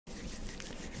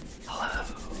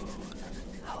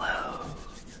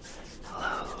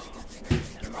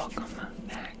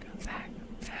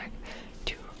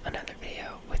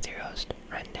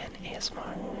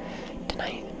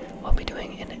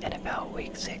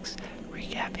6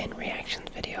 recap and reactions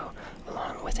video,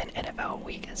 along with an NFL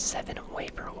Week 7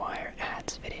 waiver wire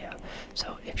ads video.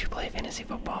 So if you play fantasy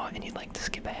football and you'd like to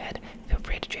skip ahead, feel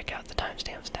free to check out the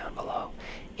timestamps down below.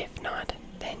 If not,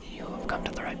 then you have come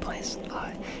to the right place.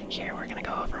 Here we're going to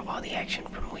go over all the action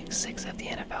from Week 6 of the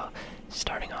NFL,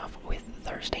 starting off with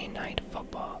Thursday Night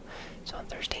Football. So on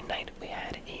Thursday night, we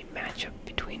had a matchup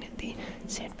between the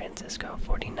San Francisco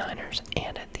 49ers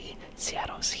and the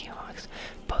Seattle Seahawks.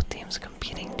 Both teams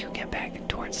competing to get back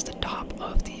towards the top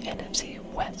of the NFC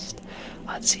West.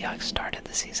 The Seahawks started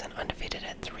the season undefeated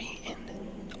at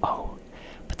 3-0.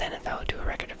 But then it fell to a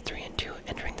record of 3-2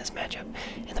 entering this matchup,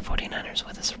 and the 49ers,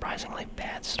 with a surprisingly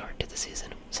bad start to the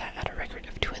season, sat at a record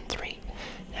of 2-3.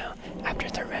 Now, after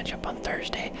their matchup on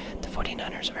Thursday, the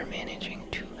 49ers are managing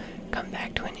to come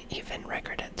back to an even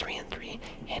record at 3-3,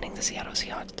 handing the Seattle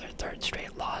Seahawks their third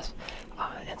straight loss,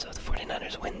 and so the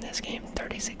 49ers win this game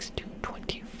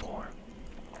 36-24.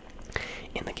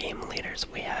 In the game leaders,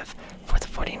 we have, for the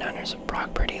 49ers,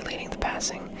 Brock Purdy leading the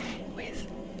passing with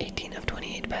 18 of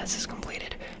 28 passes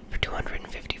completed for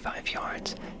 255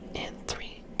 yards and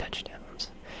 3 touchdowns.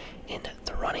 In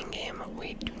the running game,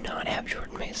 we do not have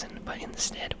Jordan Mason, but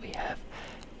instead we have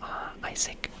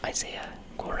Isaiah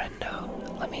Guerendo.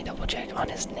 Let me double check on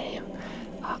his name.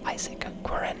 Isaac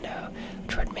Guerendo.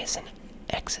 Jordan Mason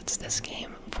exits this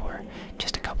game for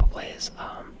just a couple plays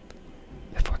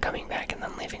before coming back and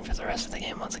then leaving for the rest of the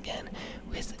game once again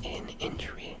with an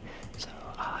injury. So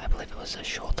I believe it was a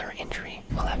shoulder injury.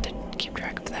 We'll have to keep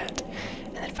track of that.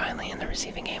 And then finally in the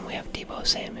receiving game, we have Deebo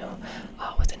Samuel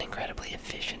with an incredibly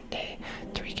efficient day.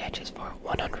 3 catches for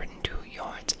 102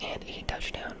 yards and a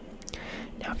touchdown.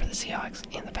 Now for the Seahawks,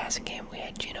 in the passing game, we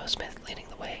had Geno Smith leading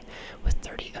the way with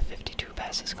 30 of 52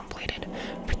 passes completed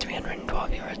for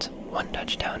 312 yards, 1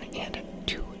 touchdown, and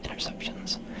 2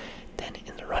 interceptions. Then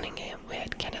in the running game, we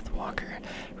had Kenneth Walker,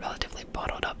 relatively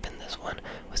bottled up in this one,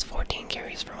 with 14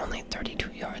 carries for only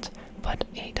 32 yards, but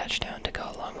a touchdown to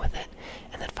go along with it.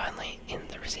 And then finally, in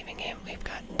the receiving game, we've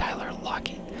got Tyler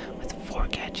Lockett with 4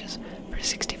 catches for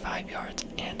 65 yards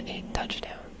and a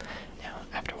touchdown. Now,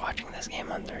 after watching this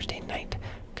game on Thursday night,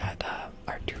 got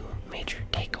our 2 major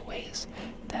takeaways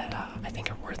that I think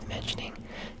are worth mentioning.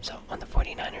 So on the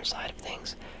 49ers side of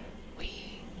things,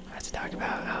 as I talked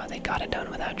about how they got it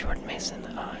done without Jordan Mason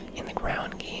in the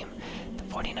ground game. The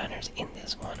 49ers in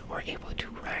this one were able to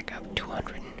rack up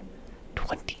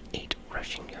 228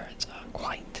 rushing yards.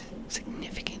 Quite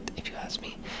significant, if you ask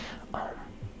me.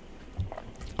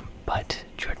 But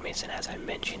Jordan Mason, as I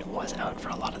mentioned, was out for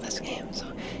a lot of this game. So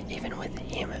even with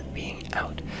him being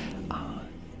out,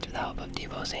 through the help of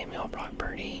Deebo Samuel, Brock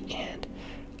Purdy, and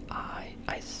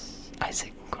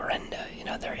Isaac Guerendo,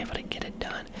 they're able to get it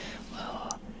done.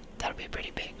 Well, that'll be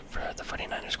pretty big for the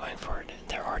 49ers going forward.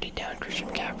 They're already down Christian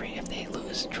McCaffrey. If they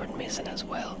lose Jordan Mason as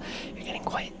well, you're getting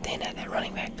quite thin at that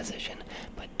running back position.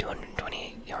 But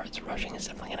 228 yards rushing is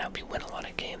definitely going to help you win a lot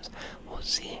of games. We'll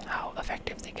see how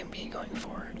effective they can be going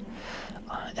forward.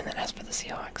 And then as for the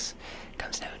Seahawks, it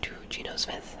comes down to Geno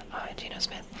Smith. Geno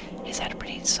Smith, he's had a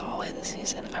pretty solid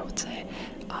season, I would say.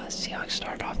 Seahawks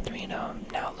started off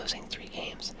 3-0, now losing 3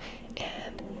 games.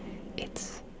 And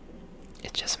it's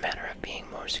just a matter of being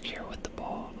more secure with the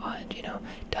ball. Geno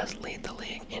does lead the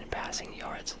league in passing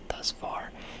yards thus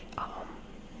far,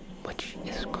 which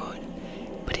is good.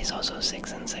 But he's also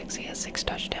 6-6. He has 6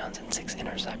 touchdowns and 6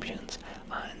 interceptions.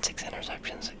 And 6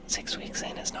 interceptions 6 weeks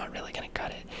in is not really going to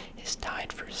cut it. He's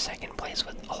tied for 2nd place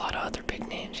with a lot of other big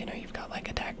names. You've got like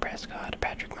a Dak Prescott,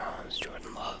 Patrick Mahomes,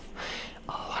 Jordan Love.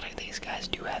 A lot of these guys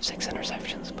do have 6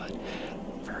 interceptions, but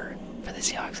for the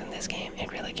Seahawks in this game,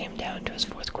 it really came down to his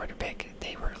 4th quarter pick.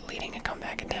 They were leading a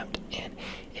comeback attempt, and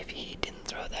if he didn't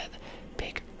throw that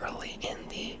pick early in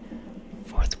the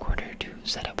 4th quarter to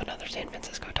set up another San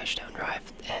Francisco touchdown drive,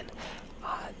 then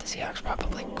the Seahawks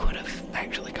probably could have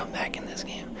actually come back in this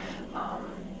game.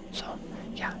 So,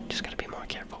 yeah, just got to be more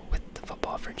careful with the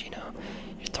football for Geno.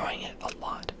 You're throwing it a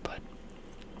lot, but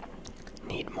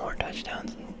need more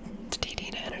touchdowns. The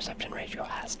TD to interception ratio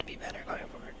has to be better going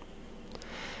forward.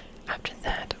 After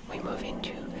that, we move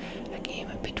into a game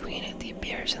between the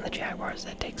Bears and the Jaguars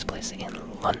that takes place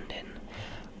in London.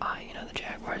 The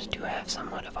Jaguars do have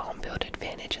somewhat of a home field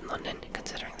advantage in London,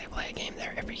 considering they play a game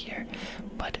there every year,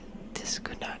 but this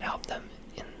could not help them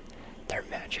in their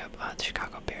matchup. The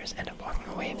Chicago Bears end up walking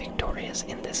away victorious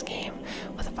in this game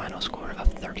with a final score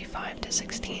of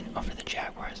 35-16 over the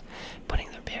Jaguars, putting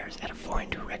the Bears at a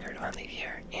 4-2 record on the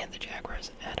year and the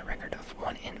Jaguars at a record of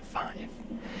 1-5.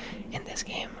 In this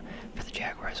game, for the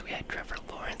Jaguars, we had Trevor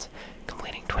Lawrence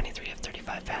completing 23 of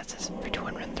 35 passes for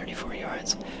 234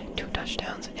 yards, 2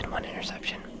 touchdowns, and 1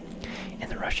 interception. In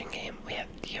the rushing game, we have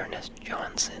Dearness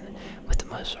Johnson with the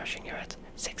most rushing yards,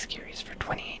 6 carries for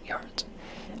 28 yards.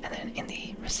 And then in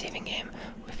the receiving game,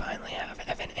 we finally have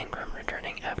Evan Ingram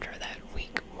returning after that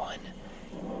week 1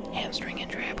 hamstring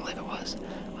injury, I believe it was.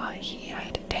 He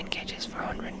had 10 catches for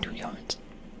 102 yards.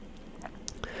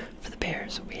 For the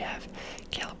Bears, we have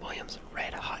Caleb Williams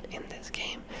red hot in this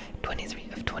game, 23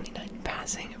 of 29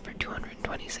 passing for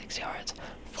 226 yards,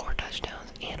 4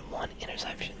 touchdowns, and 1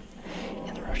 interception.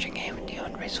 In the rushing game,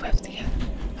 DeAndre Swift again,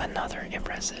 another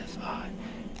impressive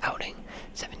outing,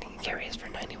 17 carries for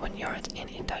 91 yards and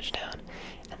a touchdown.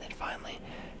 And then finally,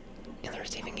 in the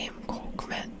receiving game, Cole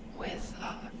Kmet with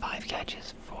 5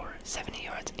 catches for 70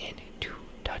 yards and 2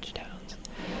 touchdowns.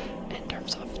 In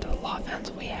terms of total offense,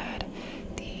 we had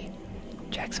the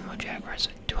Jacksonville Jaguars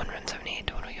with 278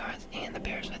 total yards and the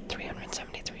Bears with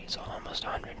 373, so almost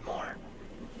 100 more.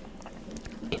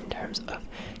 In terms of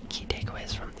key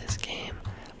takeaways from this game,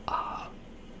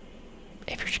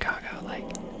 if you're Chicago, like,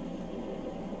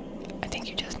 I think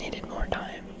you just needed more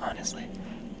time, honestly.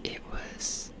 It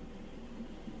was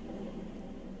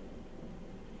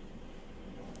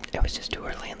just too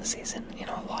early in the season. You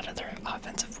know, a lot of their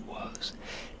offensive woes,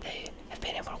 they have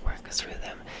been able to work through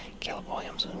them. Caleb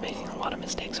Williams was making a lot of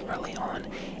mistakes early on,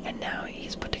 and now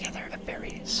he's put together a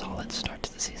very solid start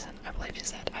to the season. I believe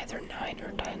he's at either 9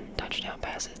 or 10 touchdown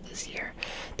passes this year.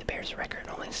 The Bears' record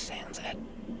only stands at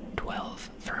 12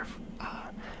 for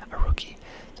a rookie,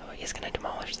 so he's going to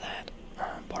demolish that,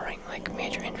 barring like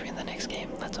major injury in the next game.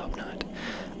 Let's hope not.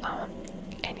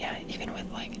 And yeah, even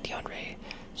with like DeAndre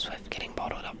Swift getting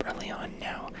bottled up early on,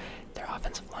 now their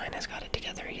offensive line has got it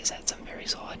together. He's had some very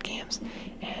solid games,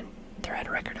 and they're at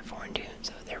a record of 4-2,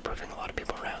 so they're proving a lot of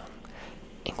people wrong,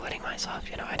 including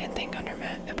myself. You know, I didn't think under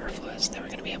Matt Eberflus they were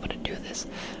going to be able to do this.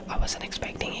 I wasn't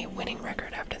expecting a winning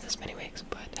record after this many weeks,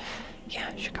 but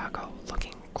yeah, Chicago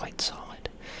looking quite solid.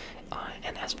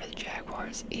 And as for the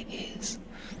Jaguars, it is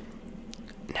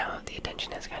now the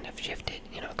attention has kind of shifted.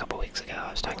 You know, a couple weeks ago I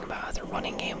was talking about how the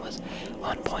running game was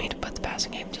on point, but the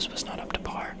passing game just was not up to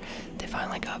par. They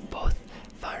finally got both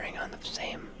firing on the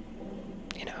same,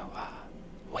 you know,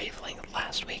 wavelength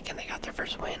last week, and they got their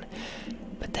first win.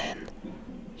 But then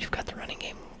you've got the running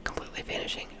game completely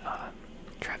vanishing.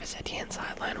 Travis Etienne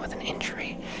sidelined with an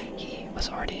injury. He was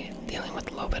already dealing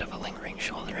with a little bit of a lingering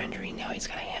shoulder injury. Now he's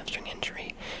got a hamstring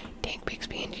injury. Tank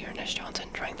Bixby and Dearness Johnson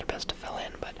trying their best to fill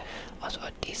in, but also a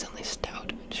decently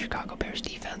stout Chicago Bears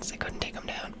defense. They couldn't take him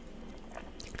down.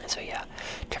 So yeah,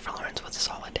 Trevor Lawrence was a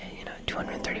solid day. You know,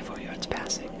 234 yards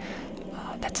passing.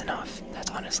 That's enough. That's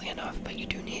honestly enough. But you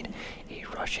do need a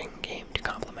rushing game to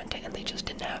complement it, and they just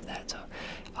didn't have that. So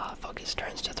focus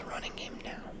turns to the running game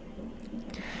now.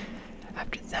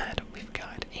 After that, we've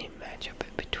got a matchup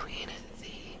between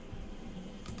the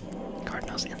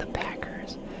Cardinals and the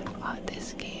Packers.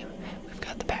 This game, we've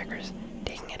got the Packers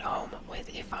taking it home with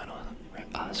a final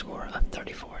score of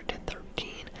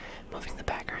 34-13, moving the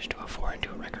Packers to a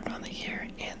 4-2 record on the year,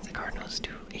 and the Cardinals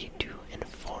to a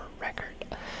 2-4 record.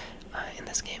 In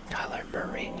this game, Kyler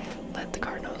Murray led the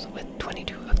Cardinals with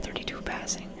 22 of 32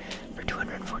 passing for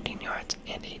 214 yards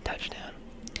and a touchdown.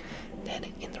 Then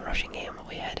in the rushing game,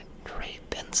 we had Trey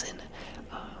Benson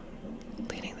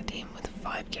leading the team with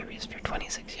 5 carries for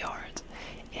 26 yards.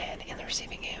 And in the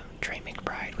receiving game, Trey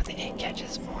McBride with 8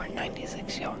 catches for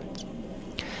 96 yards.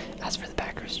 As for the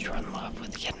Packers, Jordan Love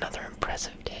with yet another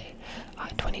impressive day,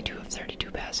 22 of 32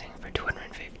 passing for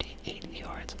 258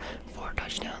 yards, 4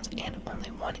 touchdowns, and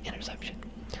only 1 interception.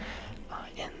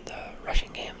 In the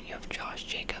rushing game, you have Josh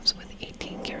Jacobs with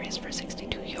 18 carries for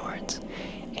 62 yards.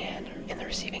 And in the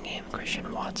receiving game,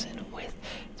 Christian Watson with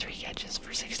 3 catches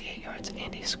for 68 yards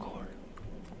and a score.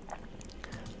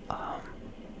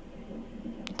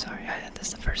 Sorry, this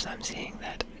is the first time seeing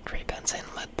that Trey Benson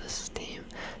led this team,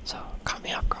 so caught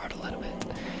me off guard a little bit.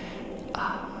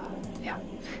 Yeah.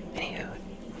 Anywho,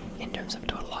 in terms of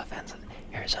total offense,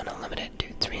 Arizona limited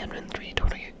to 303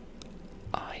 total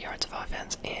yards of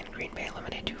offense, and Green Bay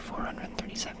limited to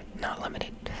 437. Not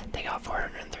limited, they got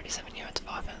 437 yards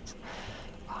of offense.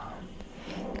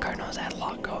 The Cardinals had a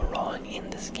lot go wrong in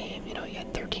this game. You know, you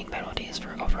had 13 penalties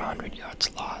for over 100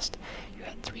 yards lost. You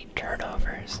had 3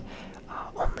 turnovers,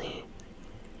 only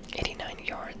 89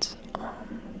 yards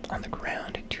on the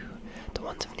ground to the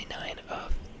 179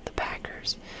 of the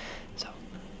Packers. So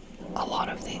a lot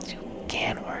of things you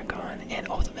can work on, and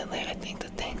ultimately I think the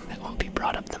thing that will be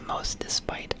brought up the most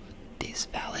despite these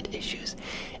valid issues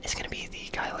is going to be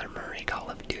the Kyler Murray Call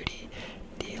of Duty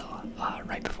deal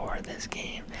right before this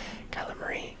game. Kyler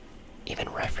Murray even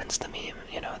reference the meme.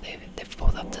 You know, they've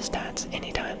pulled up the stats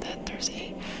anytime that there's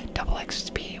a double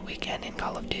XP weekend in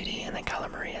Call of Duty, and then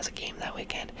Kyler Murray has a game that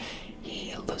weekend.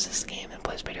 He loses the game and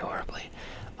plays pretty horribly.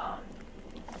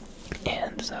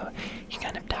 And so he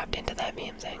kind of tapped into that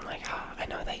meme saying like, I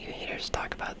know that you haters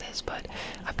talk about this, but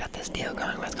I've got this deal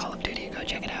going with Call of Duty, go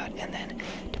check it out. And then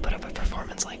to put up a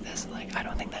performance like this, like, I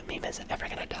don't think that meme is ever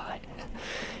gonna die.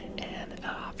 And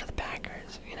for the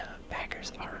Packers, you know,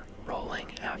 Packers are rolling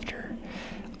after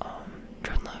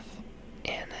Jordan Love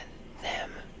and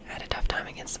them had a tough time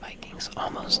against the Vikings,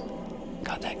 almost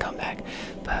got that comeback,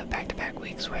 but back-to-back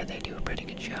weeks where they do a pretty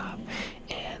good job.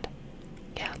 And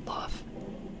yeah, Love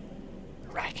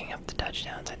racking up the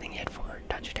touchdowns. I think he had 4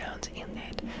 touchdowns in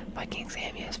that Vikings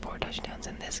game. He has 4 touchdowns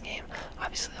in this game.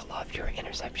 Obviously, a lot of your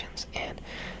interceptions. And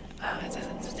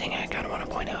the thing I kind of want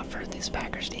to point out for this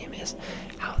Packers team is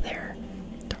how their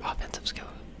offensive skill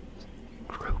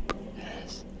group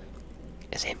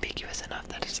is ambiguous enough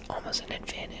that it's almost an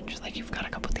advantage. Like, you've got a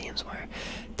couple teams where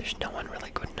there's no one really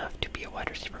good enough to be a wide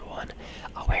receiver 1,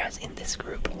 whereas in this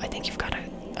group, I think you've got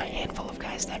a handful of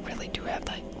guys that really do have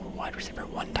that wide receiver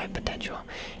 1 type potential,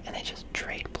 and they just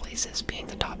trade places being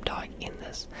the top dog in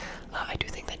this. I do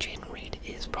think that Jaden Reed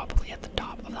is probably at the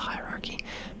top of the hierarchy,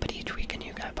 but each week a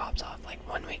new guy pops off. Like,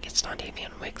 one week it's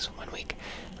Dontavian Wicks, one week,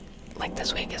 like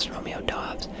this week, it's Romeo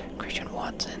Doubs, Christian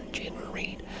Watson, Jaden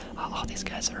Reed. All these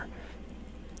guys are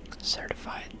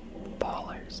certified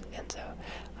ballers, and so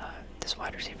this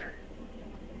wide receiver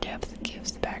depth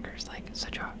gives the Packers like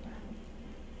such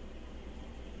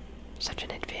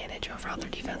an advantage over other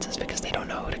defenses because they don't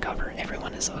know who to cover.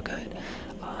 Everyone is so good,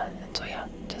 and so yeah,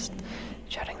 just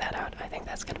shouting that out. I think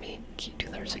that's going to be key to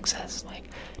their success, like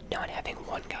not having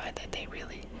one guy that they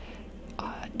really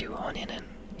do hone in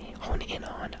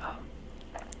on.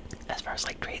 As far as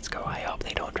like trades go, I hope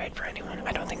they don't trade for anyone.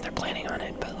 I don't think they're planning on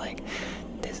it, but like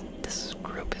this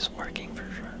group is working for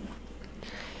sure.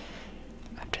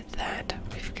 After that,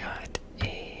 we've got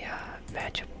a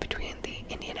matchup between the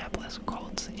Indianapolis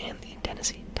Colts and the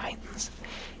Tennessee Titans.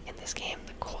 In this game,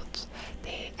 the Colts,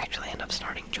 they actually end up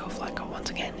starting Joe Flacco once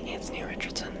again. Anthony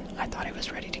Richardson, I thought he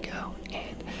was ready to go,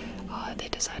 and they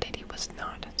decided he was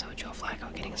not. So Joe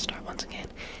Flacco getting a start once again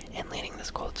and leading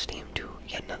this Colts team to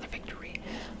yet another victory.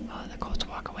 The Colts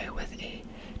walk away with a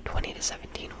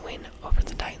 20-17 win over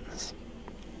the Titans.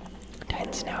 The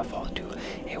Titans now fall to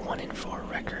a 1-4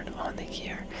 record on the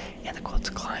year, and the Colts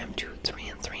climb to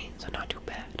 3-3, so not too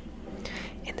bad.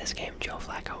 In this game, Joe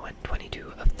Flacco went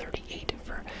 22 of 38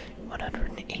 for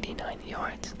 189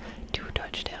 yards, 2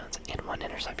 touchdowns, and 1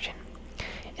 interception.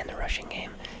 In the rushing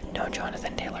game, no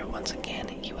Jonathan Taylor once again.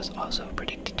 He was also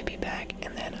predicted to be back,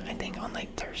 and then I think on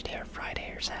like Thursday or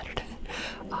Friday or Saturday,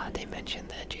 they mentioned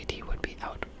that JT would be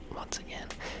out once again.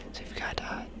 So you've got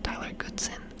Tyler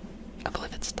Goodson. I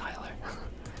believe it's Tyler.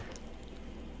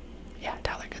 Yeah,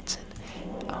 Tyler Goodson.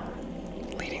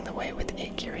 Leading the way with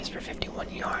 8 carries for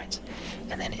 51 yards.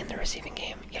 And then in the receiving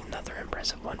game, yet another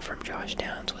impressive one from Josh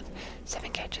Downs with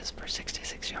 7 catches for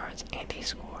 66 yards and a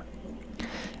score.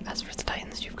 As for the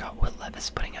Titans, you've got Will Levis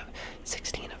putting up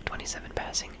 16 of 27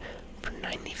 passing for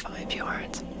 95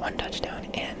 yards, 1 touchdown,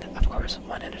 and of course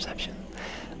 1 interception.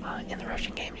 In the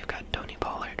rushing game, you've got Tony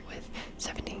Pollard with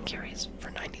 17 carries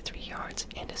for 93 yards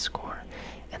and a score.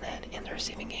 And then in the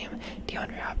receiving game,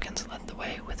 DeAndre Hopkins led the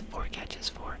way with 4 catches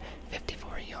for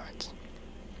 54 yards.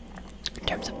 In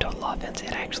terms of total offense,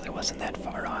 it actually wasn't that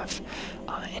far off.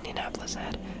 Indianapolis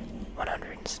had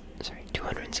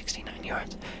 269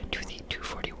 yards to the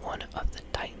 241 of the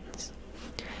Titans.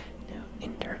 Now,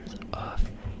 in terms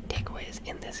of takeaways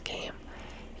in this game,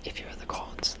 if you're the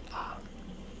Colts,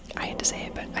 I hate to say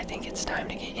it, but I think it's time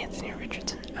to get Anthony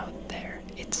Richardson out there.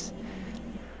 It's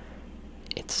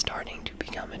starting to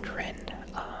become a trend.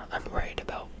 I'm worried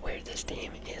about where this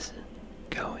team is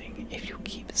going if you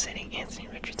keep sitting Anthony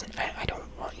Richardson. I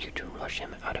don't want you to rush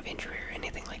him out of injury or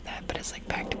anything like that, but it's like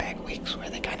back-to-back weeks where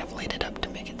they kind of laid it up to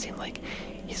make it seem like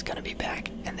he's going to be back,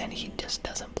 and then he just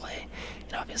doesn't play.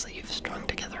 And obviously you've strung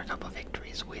together a couple of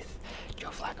victories with Joe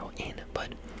Flacco in,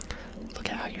 but look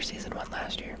at how your season went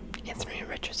last year. Anthony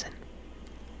Richardson,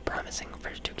 promising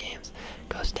first 2 games,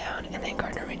 goes down, and then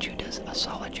Gardner Minshew does a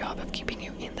solid job of keeping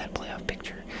you in that playoff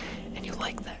picture, and you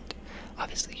like that.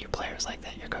 Obviously, your players like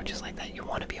that, your coaches like that, you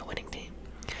want to be a winning team.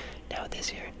 Now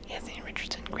this year, Anthony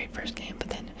Richardson, great first game, but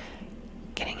then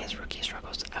getting his rookie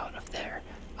struggles out of there,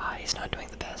 he's not doing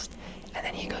the best. And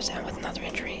then he goes down with another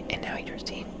injury, and now your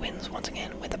team wins once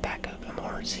again with a backup, a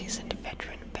more seasoned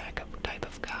veteran backup type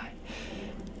of guy.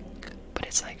 But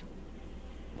it's like,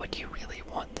 what do you really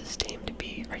want this team to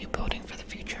be? Are you building for the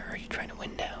future? Or are you trying to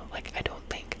win now? Like, I don't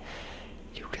think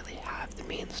you really have the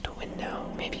means to win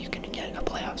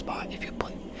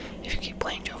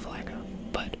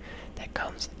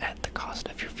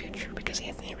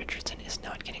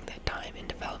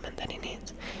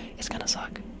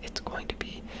suck. It's going to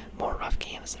be more rough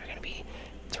games. They're going to be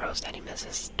throws that he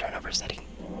misses, turnovers that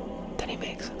he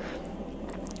makes.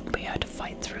 But you have to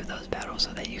fight through those battles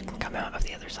so that you can come out of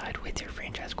the other side with your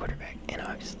franchise quarterback. And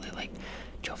obviously, like,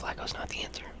 Joe Flacco's not the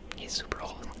answer. He's super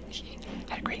old. He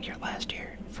had a great year last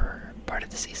year for part of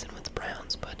the season with the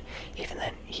Browns, but even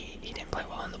then, he didn't play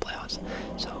well in the playoffs.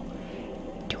 So,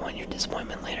 do you want your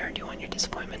disappointment later, or do you want your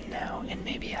disappointment now and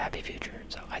maybe a happy future?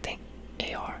 So, I think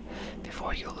AR,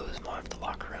 before you lose more of the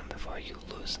locker room, before you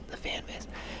lose the fan base,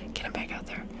 get him back out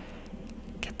there,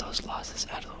 get those losses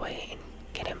out of the way, and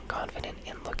get him confident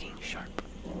and looking sharp.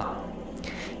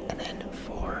 And then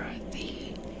for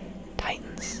the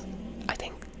Titans, I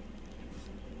think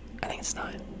it's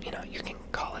time. You know, you can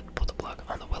call it pull the plug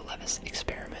on the Will Levis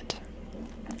experiment.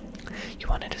 You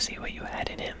wanted to see what you had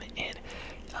in him, and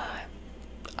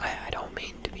I don't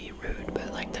mean to be rude,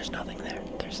 but like there's nothing there.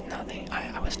 There's nothing.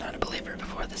 I was not a believer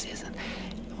before the season.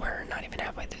 We're not even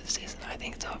halfway through the season. I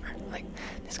think it's over. Like,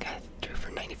 this guy threw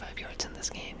for 95 yards in this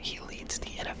game. He leads the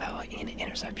NFL in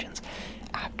interceptions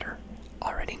after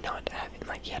already not having,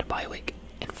 like, he had a bye week.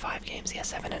 In 5 games, he has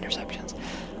 7 interceptions.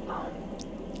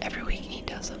 Every week he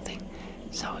does something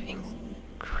so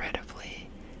incredibly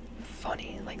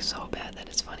funny, like so bad that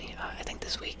it's funny. I think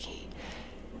this week he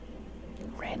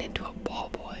ran into a ball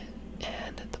boy,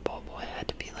 and the ball boy had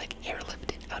to be like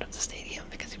airlifted out of the stadium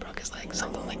because he broke his leg,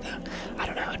 something like that. I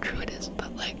don't know how true it is,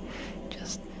 but like,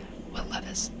 just Will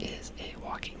Levis is a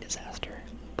walking disaster,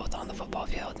 both on the football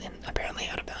field and apparently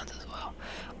out of bounds as well.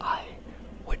 I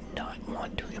would not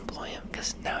want to employ him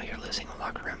because now you're losing the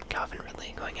locker room. Calvin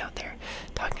Ridley going out there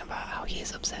talking about how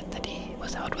he's upset that he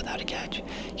was out without a catch.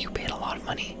 You paid a lot of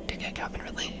money to get Calvin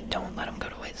Ridley. Don't let him go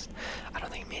to waste. I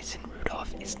don't think Mason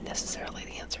Rudolph is necessarily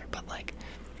the answer, but like,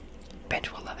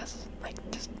 bench Will Levis. Like,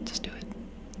 just do it.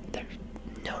 There's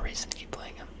no reason to keep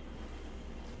playing him.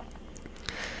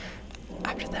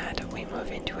 After that, we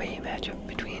move into a matchup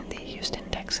between the Houston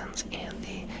Texans and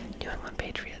the New England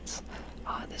Patriots.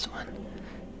 This one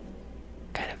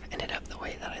kind of ended up the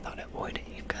way that I thought it would.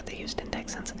 You've got the Houston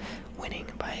Texans winning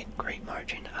by a great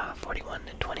margin,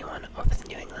 41-21 over the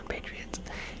New England Patriots.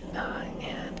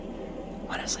 And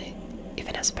honestly,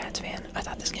 even as a Pats fan, I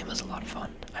thought this game was a lot of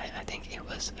fun. I think it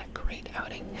was a great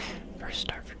outing. First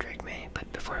start for Drake May,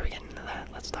 but before we get into that,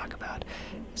 let's talk about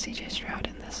C.J. Stroud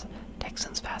in this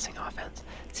Texans passing offense.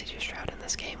 C.J. Stroud in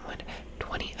this game went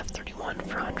 20 of 31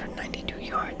 for 192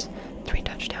 yards, 3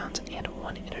 touchdowns, and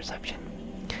 1 interception.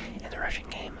 In the rushing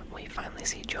game, we finally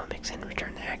see Joe Mixon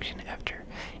return to action after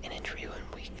an injury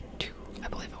in week 2, I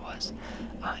believe it was,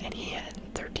 and he had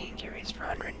 13 carries for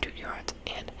 102 yards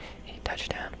and a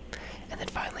touchdown. And then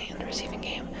finally in the receiving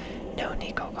game, no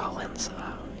Nico Collins.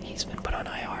 He's been put on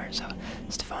IR, so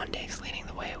Stephon Diggs leading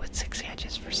the way with 6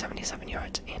 catches for 77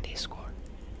 yards and a score.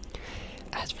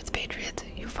 As for the Patriots,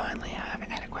 you finally have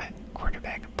adequate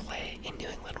quarterback play in New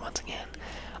England once again.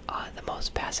 The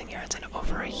most passing yards in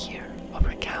over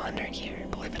a calendar year,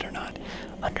 believe it or not,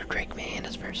 under Drake May in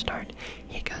his first start.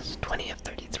 He goes 20 of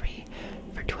 33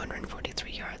 for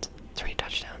 243 yards, 3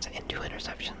 touchdowns, and 2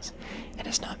 interceptions. And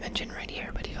it's not mentioned right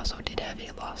here, but he also did have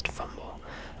a lost fumble.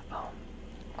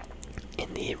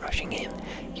 In the rushing game,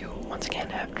 you once again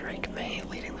have Drake May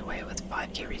leading the way with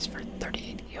 5 carries for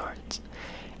 38 yards.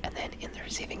 And then in the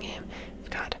receiving game, we've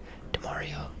got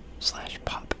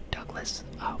Demario/Pop Douglas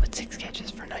with 6 catches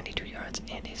for 92 yards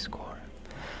and a score.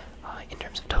 In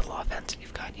terms of total offense,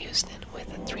 you've got Houston with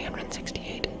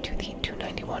 368 to the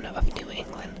 291 of New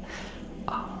England.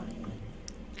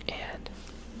 And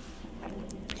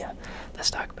yeah,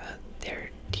 let's talk about their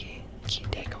key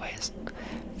takeaways.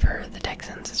 For the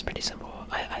Texans, it's pretty simple.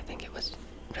 I think it was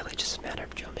really just a matter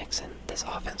of Joe Mixon. This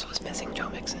offense was missing Joe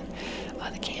Mixon.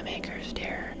 The Cam Akers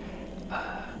there,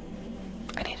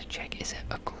 I need to check, is it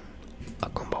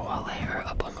Agumbawale or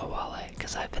Abungawale?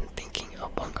 Because I've been thinking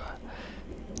Obunga.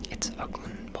 It's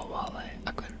Agumbawale.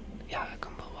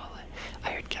 Agumbawale. I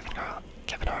heard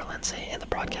Kevin Harlan say in the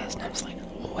broadcast, and I was like,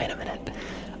 wait a minute.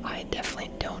 I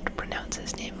definitely don't pronounce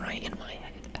his name right in my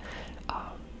head.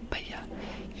 But yeah,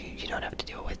 you don't have to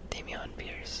deal with Dameon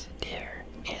Pierce there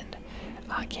and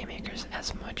Cam Akers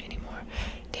as much anymore.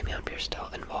 Dameon Pierce still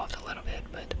involved a little bit,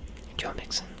 but Joe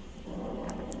Mixon,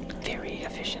 very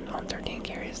efficient on 13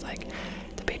 carries. Like,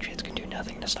 the Patriots could do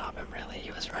nothing to stop him, really.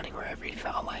 He was running wherever he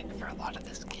felt like for a lot of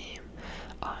this game.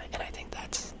 And I think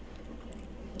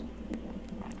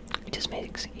it just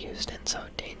makes Houston so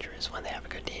dangerous when they have a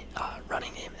good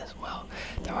running game as well.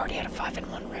 They already had a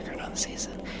 5-1 record on the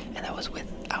season, and that was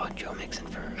without Joe Mixon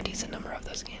for a decent number of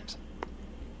those games.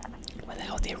 With a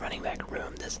healthy running back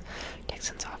room, this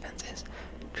Texans offense is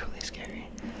truly scary.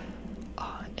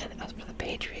 And as for the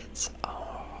Patriots, Patriots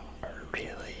are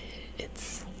really,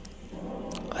 it's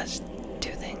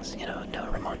two things, no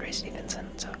Ramondre Stevenson,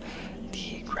 so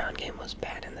the ground game was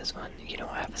bad in this one. You don't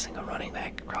have a single running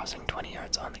back crossing 20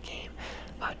 yards on the game.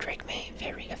 Drake May,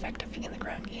 very effective in the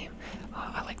ground game.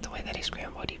 I like the way that he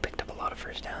scrambled. He picked up a lot of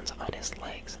first downs on his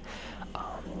legs.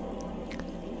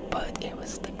 But it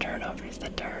was the turnovers. The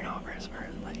turnovers were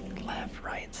like left,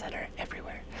 right, center,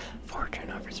 everywhere. 4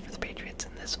 turnovers for the Patriots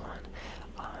in this one.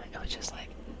 It was just like,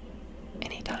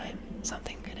 anytime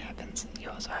something good happens, you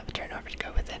also have a turnover to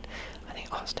go with it. I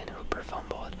think Austin Hooper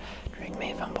fumbled, Drake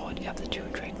May fumbled. You have the 2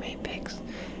 Drake May picks.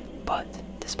 But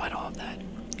despite all of that,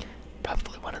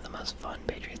 probably one of the most fun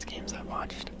Patriots games I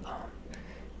watched.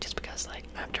 Just because, like,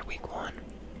 after week 1,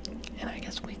 and I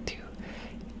guess week 2,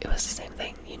 it was the same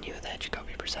thing. You knew that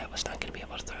Jacoby Brissett was not going to be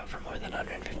able to throw for more than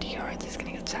 150 yards. He's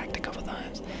going to get sacked a couple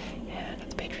times, and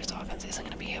the Patriots offense isn't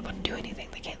going to be able to do anything.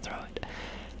 They can't throw it.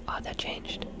 That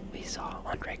changed. We saw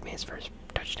on Drake May's first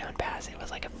touchdown pass, it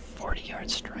was like a 40-yard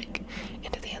strike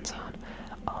into the end zone.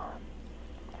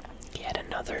 He had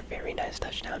another very nice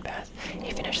touchdown pass.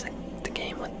 He finished the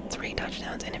game with 3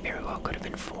 touchdowns, and it very well could have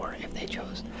been 4 if they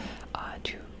chose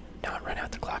to not run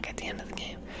out the clock at the end of the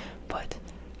game. But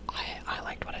I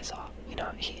liked what I saw.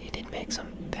 He did make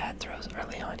some bad throws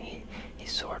early on. He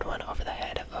soared one over the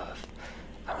head of,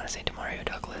 I want to say, Demario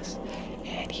Douglas,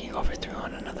 and he overthrew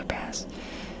on another pass.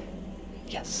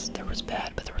 Yes, there was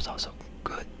bad, but there was also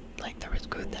good. Like, there was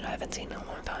good that I haven't seen in a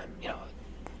long time.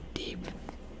 Deep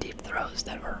throws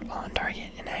that were on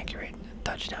target and accurate,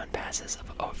 touchdown passes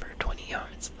of over 20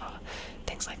 yards,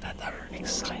 things like that are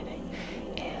exciting.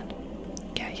 And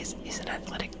yeah, he's an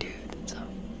athletic dude, so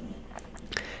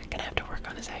gonna have to work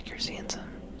on his accuracy in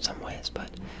some ways, but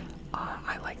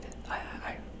I liked it.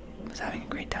 I was having a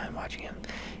great time watching him,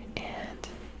 and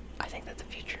I think that the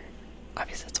future,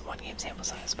 obviously it's a 1-game sample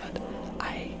size, but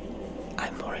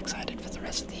I'm more excited for the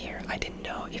rest of the year. I didn't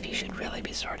know if he should really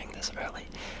be starting this early,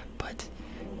 but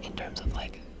in terms of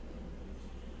like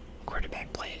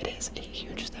quarterback play, it is a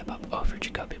huge step up over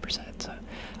Jacoby Brissett. So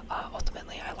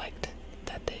ultimately, I liked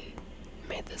that they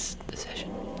made this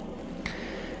decision.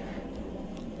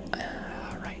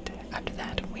 Right after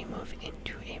that, we move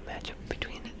into a matchup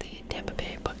between the Tampa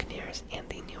Bay Buccaneers and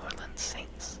the New Orleans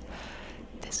Saints.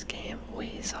 This game,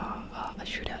 we saw a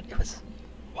shootout. It was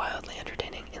wildly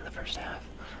entertaining in the first half.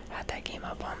 I had that game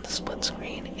up on the split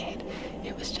screen, and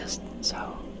it was just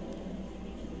so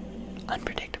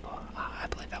unpredictable. I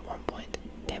believe at one point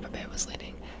Tampa Bay was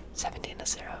leading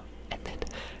 17-0, and then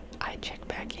I checked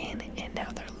back in, and now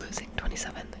they're losing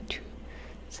 27-17,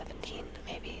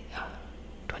 maybe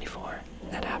 24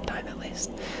 at halftime at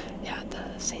least. Yeah,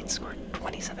 the Saints scored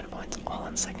 27 points all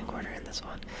in the second quarter in this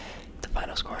one. The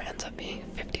final score ends up being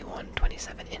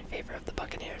 51-27 in favor of the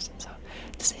Buccaneers, and so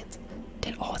the Saints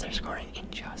did all their scoring in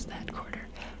just that quarter.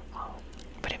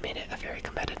 But it made it a very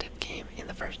competitive game in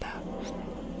the first half.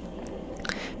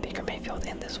 Baker Mayfield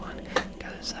in this one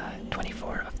goes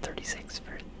 24 of 36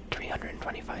 for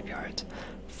 325 yards,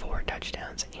 4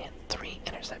 touchdowns, and 3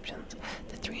 interceptions.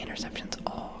 The 3 interceptions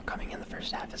all coming in the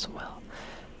first half as well.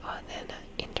 Then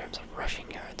in terms of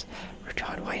rushing yards,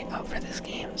 Rashad White out for this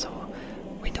game, so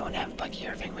we don't have Bucky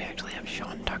Irving. We actually have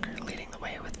Sean Tucker leading the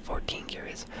way with 14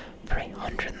 carries for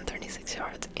 136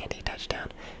 yards and a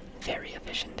touchdown. Very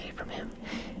efficient day from him.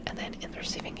 And then in the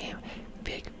receiving game,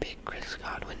 big Chris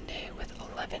Godwin day with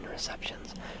 11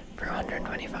 receptions for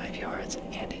 125 yards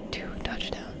and 2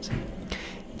 touchdowns.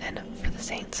 Then for the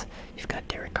Saints, you've got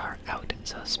Derek Carr out,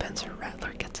 so Spencer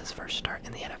Rattler gets his first start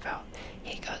in the NFL.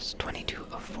 He goes 22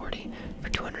 of 40 for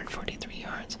 243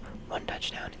 yards, 1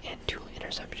 touchdown, and 2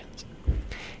 interceptions.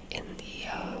 In the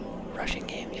rushing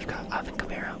game, you've got Alvin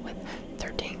Kamara with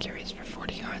 13 carries for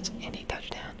 40 yards and a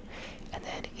touchdown. And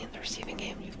then in the receiving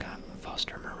game, you've got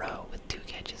Foster Moreau with 2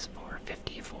 catches for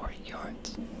 54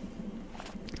 yards.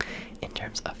 In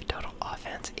terms of total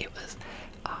offense, it was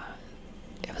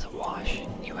a wash.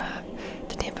 You have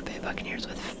the Tampa Bay Buccaneers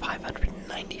with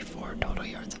 594 total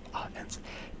yards of offense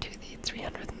to the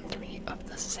 303 of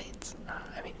the Saints.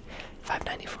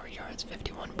 594 yards,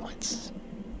 51 points.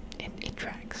 It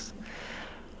tracks.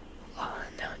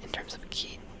 Now, in terms of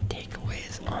key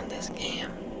takeaways on this game,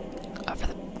 for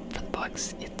the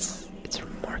Bucs, it's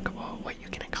remarkable what you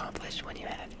can accomplish when you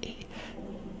have a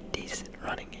decent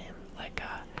running game. Like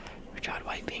Rashad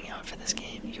White being out for this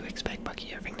game, you expect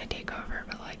Bucky Irving to take over,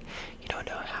 but you don't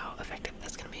know how effective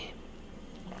that's going to be.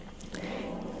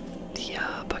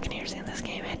 The Buccaneers in this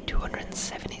game had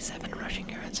 277 rushing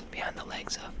yards behind the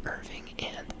legs of Irving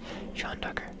and Sean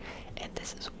Tucker, and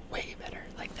this is way better.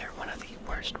 They're one of the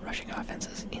worst rushing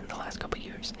offenses in the last couple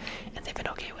years, and they've been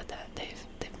okay with that. They've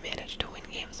managed to win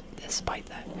games despite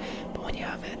that. But when you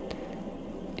have it,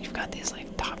 you've got these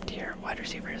like top tier wide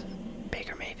receivers,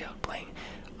 Baker Mayfield playing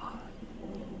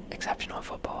exceptional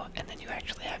football, and then you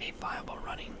actually have a viable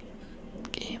running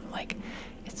game. Like,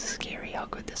 it's scary how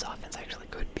good this offense actually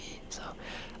could be. So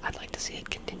I'd like to see it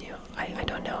continue. I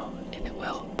don't know if it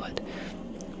will, but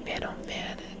man oh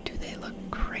man, do they look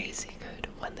crazy good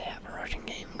when they have a rushing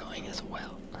game going as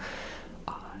well.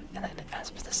 And then as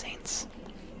for the Saints,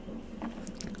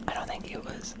 I don't think it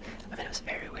was, I mean, it was a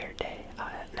very weird day.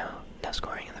 No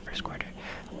scoring in the first quarter,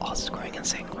 all scoring in the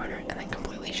second quarter, and then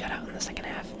completely shut out in the second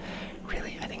half.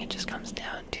 Really, I think it just comes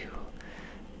down to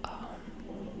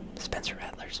Spencer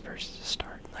Rattler's first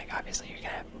start. Like, obviously you're gonna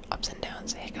have ups and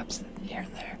downs, hiccups here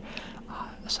and there.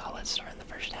 A solid start in the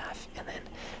first half, and then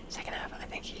second half, I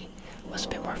think he was a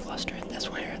bit more flustered. That's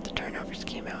where the turnovers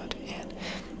came out, and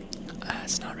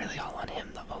it's not really all on him.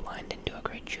 The O-line didn't do a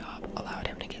great job, allowed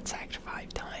him to get sacked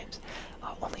 5 times,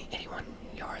 only 81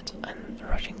 yards in the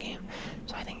rushing game.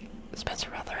 So I think Spencer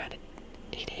Rattler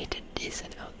he did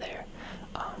decent out there,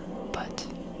 but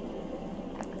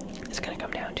it's going to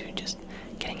come down to just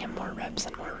getting him more reps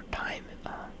and more time.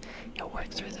 He'll work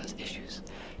through those issues.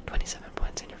 27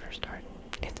 points in your first start.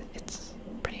 It's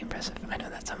pretty impressive. I know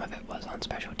that some of it was on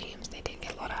special teams. They did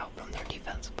get a lot of help from their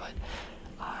defense, but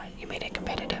you made it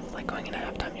competitive. Like, going into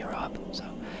halftime, you were up. So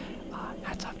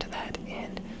hats off to that.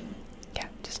 And yeah,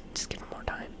 just give him more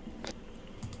time.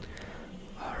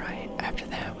 Alright, after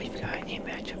that, we've got a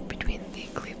matchup between the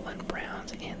Cleveland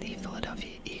Browns and the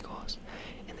Philadelphia Eagles.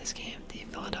 In this game, the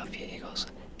Philadelphia Eagles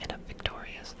end up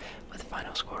victorious with a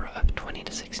final score of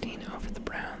 20-16 over the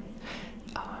Browns,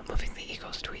 moving the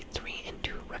Eagles to a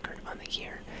 3-2 record on the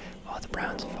year, while the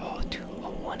Browns fall to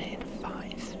a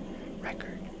 1-5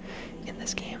 record. In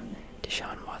this game,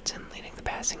 Deshaun Watson leading the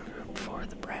passing group for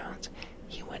the Browns.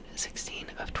 He went 16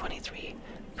 of 23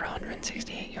 for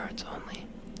 168 yards only.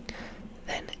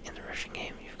 Then in the rushing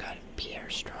game, you've got Pierre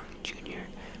Strong Jr.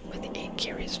 with 8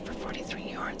 carries for 43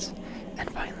 yards.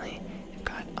 And finally, you've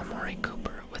got Amari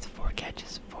Cooper with 4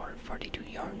 catches for 42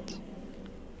 yards.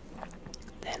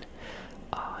 Then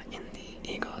in the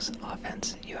Eagles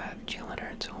offense, you have Jalen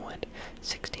Hurts, who went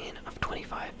 16 of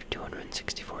 25 for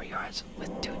 264 yards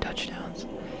with 2 touchdowns.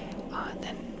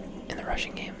 Then in the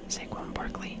rushing game, Saquon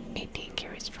Barkley, 18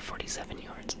 carries for 47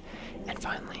 yards. And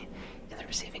finally, in the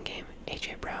receiving game,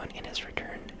 A.J. Brown in his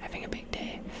return, having a big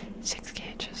day, 6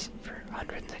 catches for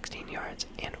 116 yards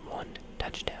and 1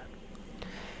 touchdown.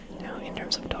 Now, in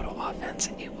terms of total offense,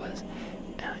 it was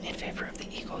in favor of the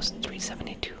Eagles,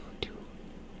 372 to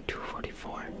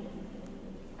 244.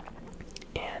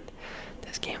 And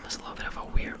this game was a little bit of a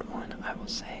weird one, I will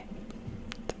say.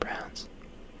 The Browns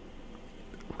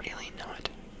really not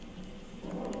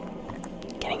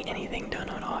getting anything done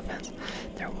on offense.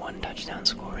 Their 1 touchdown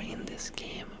score in this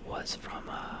game was from,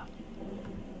 I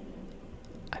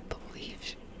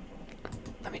believe,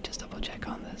 let me just double check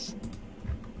on this.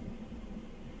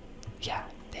 Yeah,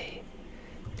 they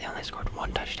only scored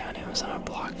 1 touchdown. It was on a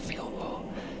blocked field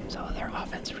goal, so their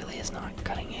offense really is not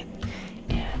cutting it.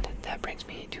 And that brings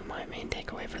me to my main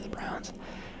takeaway for the Browns.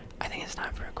 I think it's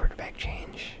time for a quarterback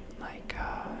change. Like,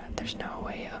 there's no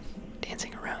way of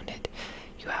dancing around it.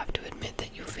 You have to admit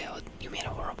that you failed. You made a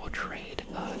horrible trade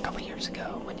a couple years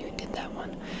ago when you did that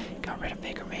one. Got rid of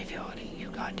Baker Mayfield. You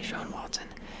got Deshaun Watson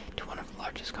to one of the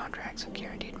largest contracts of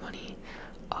guaranteed money.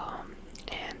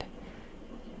 And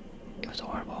it was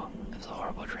horrible. It was a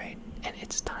horrible trade. And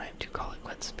it's time to call it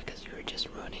quits because you're just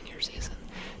ruining your season.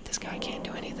 This guy can't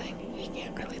do anything. He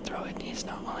can't really throw it. He's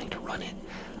not willing to run it.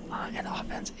 And the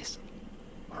offense is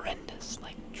horrendous.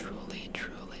 Like, truly,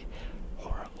 truly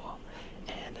horrible.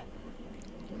 And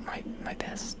my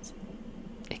best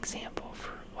example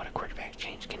for what a quarterback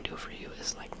change can do for you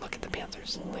is, like, look at the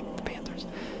Panthers. Like, the Panthers,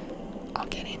 I'll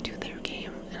get into their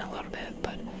game in a little bit,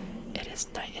 but it is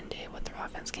night and day what their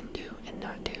offense can do and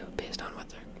not do based on what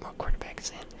quarterback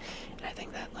is in. And I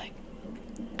think that, like,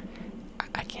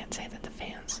 I can't say that the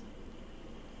fans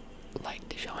like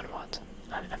Deshaun Watson.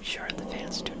 I'm sure the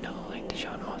fans do not like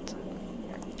Deshaun Watson.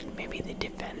 Maybe they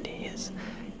defend his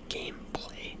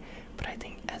gameplay, but I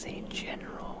think as a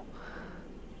general,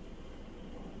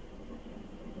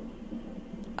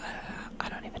 I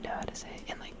don't even know how to say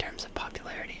it. In, like, terms of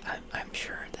popularity, I'm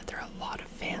sure that there are a lot of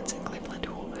fans in Cleveland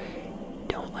who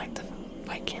don't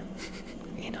like him.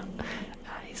 You know,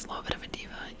 he's a little bit of a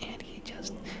diva, and he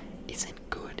just isn't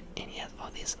good, and he has all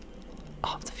these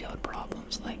off-the-field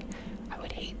problems. Like, I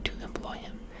would hate to employ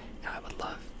him, and I would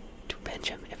love to bench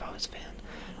him if I was a fan.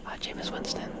 Jameis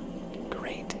Winston,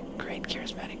 great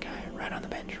charismatic guy, right on the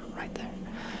bench, right there.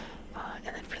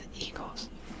 And then for the Eagles,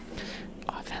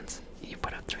 offense, you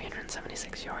put up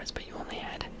 376 106 yards, but you only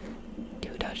had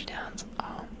 2 touchdowns.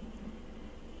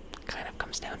 Kind of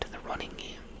comes down to the running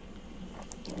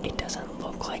game. It doesn't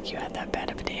look like you had that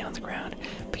bad of a day on the ground,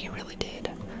 but you really did.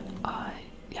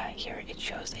 Yeah, here it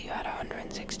shows that you had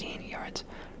 116 yards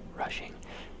rushing,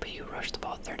 but you rushed the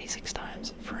ball 36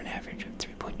 times for an average of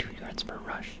 3.2 yards per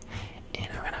rush. And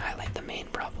I'm going to highlight the main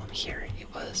problem here.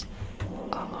 It was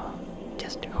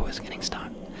just who was getting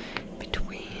stopped.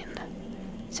 Between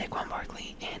Saquon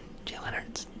Barkley and Jalen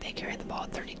Hurts, they carried the ball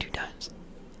 32 times,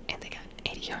 and they got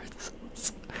 80 yards.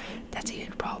 So that's a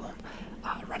huge problem.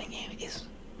 Running game is,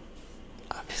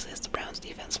 obviously it's the Browns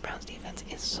defense. The Browns defense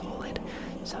is solid,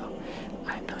 so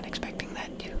I'm not expecting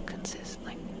that to consist,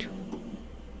 like, to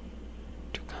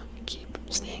keep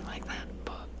staying like that,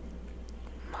 but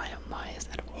my, is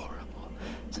that horrible.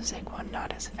 So Saquon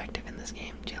not as effective in this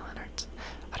game. Jalen Hurts,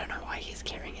 I don't know why he's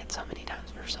carrying it so many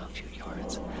times for so few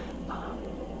yards.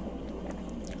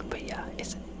 But yeah,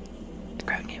 the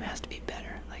ground game has to be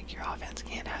better. Like, your offense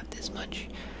can't have this much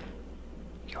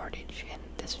yardage and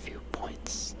this few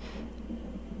points.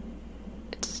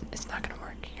 It's not gonna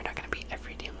work. You're not gonna beat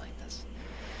every team like this.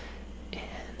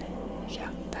 And yeah,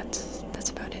 that's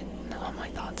about it. All my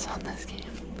thoughts on this game.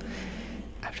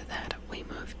 After that, we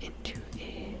move into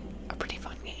a pretty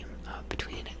fun game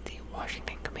between the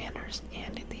Washington Commanders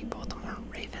and the Baltimore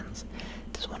Ravens.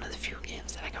 This is one of the few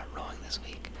games that I got wrong this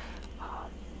week.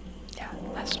 Yeah,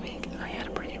 last week I had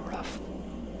a pretty rough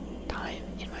time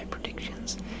in my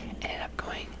predictions. Ended up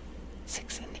going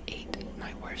 6-8,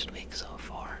 my worst week so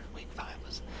far. Week 5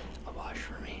 was a wash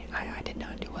for me. I did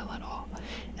not do well at all,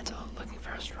 and so looking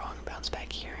for a strong bounce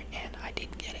back here, and I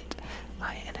did get it.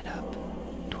 I ended up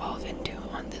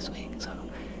 12-2 on this week, so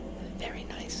very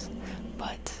nice.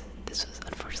 But this was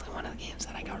unfortunately one of the games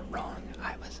that I got wrong.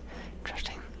 I was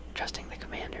trusting the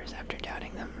Commanders after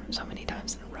doubting them so many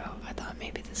times in a row. I thought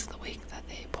maybe this is the week that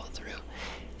they pulled through,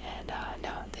 and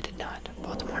no, they did not.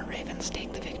 Baltimore Ravens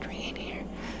take the victory in here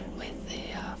with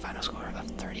a final score of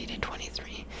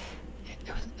 30-23.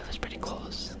 It was pretty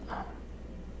close.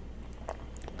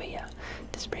 But yeah,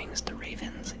 this brings the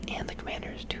Ravens and the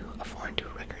Commanders to a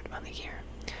 4-2 record on the year.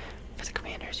 For the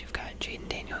Commanders, you've got Jaden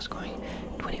Daniels going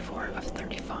 24 of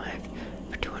 35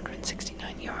 for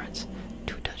 269 yards,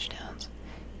 2 touchdowns.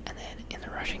 And then in the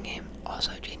rushing game,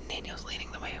 also Jaden Daniels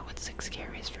leading the way with 6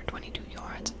 carries for 22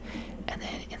 yards. And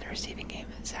then in the receiving game,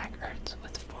 Zach Ertz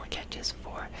with 4 catches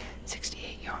for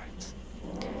 68 yards.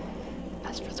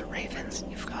 As for the Ravens,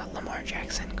 you've got Lamar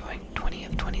Jackson going 20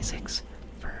 of 26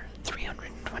 for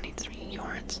 323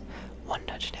 yards, 1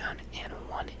 touchdown, and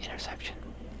 1 interception.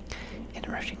 In the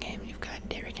rushing game, you've got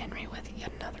Derrick Henry with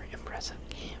yet another impressive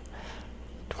game.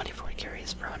 24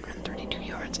 carries for 132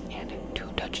 yards and 2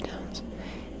 touchdowns.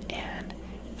 And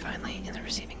finally, in the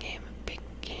receiving game, big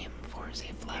game for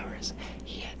Zay Flowers.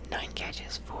 He had 9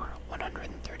 catches for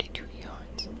 132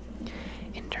 yards.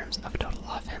 In terms of total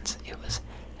offense, it was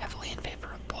heavily in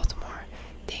favor of Baltimore.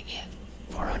 They get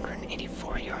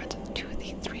 484 yards to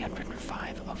the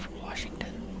 305 of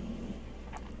Washington.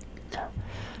 Now,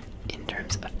 in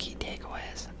terms of key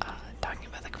takeaways, talking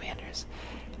about the Commanders,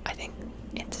 I think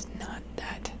it's not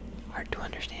that hard to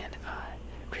understand.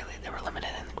 Really, they were limited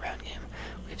in the ground game.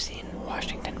 We've seen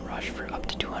Washington rush for up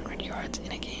to 200 yards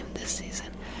in a game this season.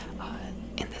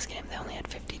 In this game, they only had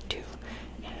 52,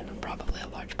 and probably a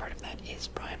large part of that is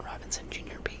Brian Robinson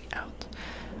Jr. being out.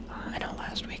 I know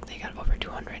last week they got over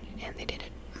 200, and they did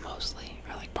it mostly,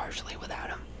 or like partially, without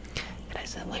him. And I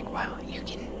said, like, wow, you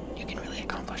can really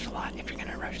accomplish a lot if you're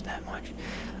gonna rush that much.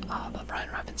 But Brian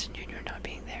Robinson Jr. not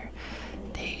being there,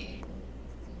 they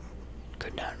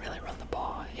could not really run the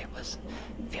ball. It was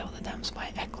field attempts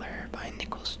by Eckler, by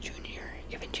Nichols Jr.,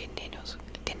 even Jaden Daniels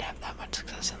didn't have that much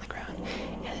success on the ground.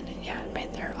 And yeah, it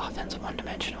made their offense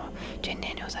one-dimensional. Jaden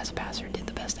Daniels as a passer did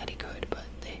the best that he could, but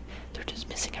they're just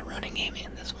missing a running game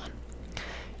in this one.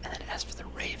 And then as for the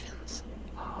Ravens,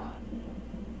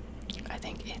 I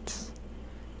think it's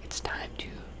time to,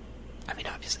 I mean,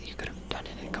 obviously you could have done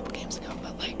it a couple games ago,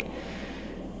 but like,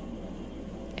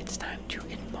 it's time to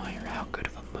admire how good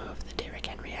of a move the Derrick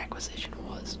Henry acquisition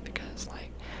was, because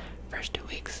like, first 2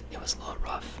 weeks it was a little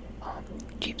rough.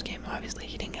 Chiefs game, obviously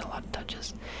he didn't get a lot of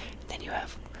touches. Then you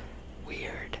have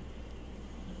weird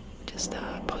just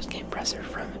post-game presser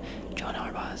from John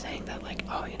Harbaugh saying that, like,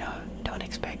 oh, you know, don't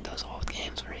expect those old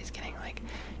games where he's getting like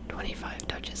 25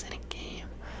 touches in a game.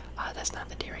 That's not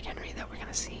the Derrick Henry that we're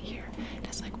gonna see here. And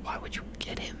it's like, why would you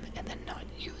get him and then not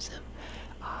use him?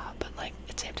 But like,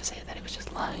 it's safe to say that it was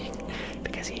just lying,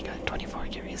 because he got 24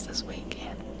 carries this week,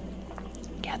 and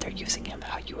yeah, they're using him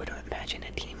how you would imagine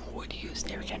a team would use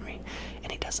Derrick Henry,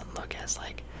 and he doesn't look as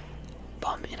like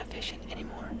bum inefficient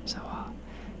anymore. So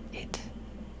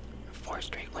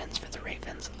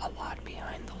a lot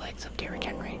behind the legs of Derrick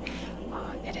Henry.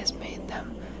 It has made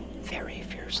them very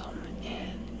fearsome,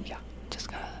 and yeah, just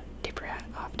gotta tip your hat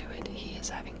off to it. He is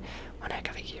having one heck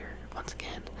of a year once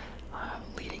again,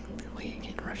 leading the league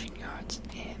in rushing yards,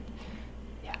 and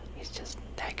yeah, he's just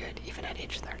that good even at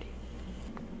age 30.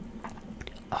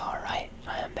 Alright,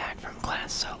 I am back from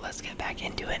class, so let's get back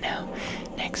into it now.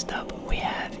 Next up, we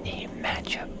have a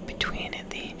matchup between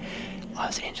the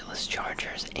Los Angeles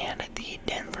Chargers and the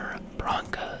Denver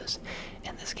Broncos.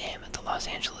 In this game, the Los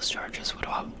Angeles Chargers would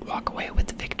walk away with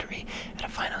the victory at a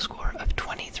final score of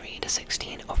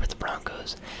 23-16 over the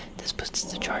Broncos. This puts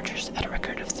the Chargers at a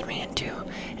record of 3-2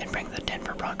 and bring the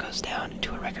Denver Broncos down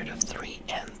to a record of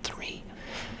 3-3.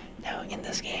 Now, in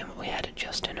this game, we had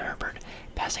Justin Herbert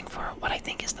passing for what I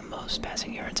think is the most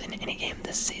passing yards in any game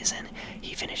this season.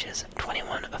 He finishes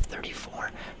 21 of 34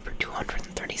 for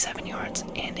 237 yards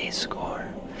and a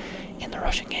score. In the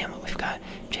rushing game, we've got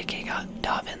J.K.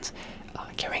 Dobbins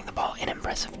carrying the ball an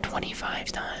impressive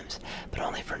 25 times, but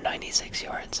only for 96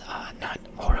 yards. Not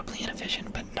horribly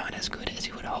inefficient, but not as good as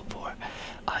you would hope for,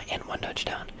 and 1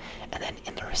 touchdown. And then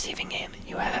in the receiving game,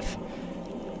 you have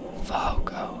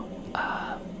Fajoco.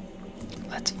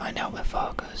 Let's find out what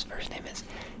Fajoco's first name is.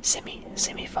 Simi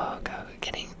Fajoco,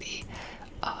 getting the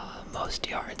most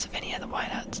yards of any of the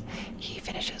wideouts. He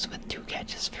finishes with 2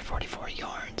 catches for 44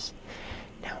 yards.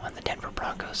 Now on the Denver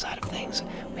Broncos side of things,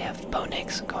 we have Bo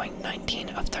Nix going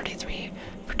 19 of 33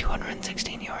 for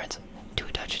 216 yards, 2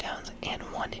 touchdowns, and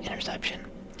 1 interception.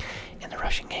 In the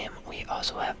rushing game, we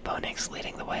also have Bo Nix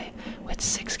leading the way with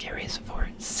 6 carries for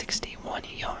 61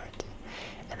 yards.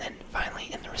 And then finally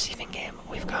in the receiving game,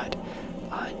 we've got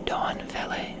Don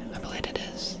Vele, I believe it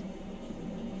is.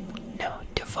 No,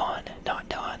 Devon, not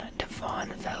Don, Devon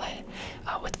Vele,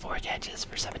 with 4 catches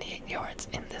for 78 yards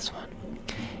in this one.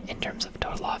 In terms of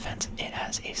total offense, it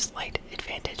has a slight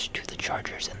advantage to the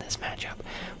Chargers in this matchup,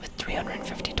 with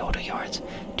 350 total yards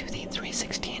to the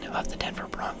 316 of the Denver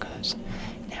Broncos.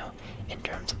 Now, in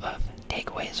terms of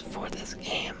takeaways for this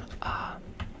game,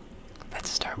 let's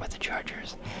start with the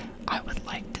Chargers. I would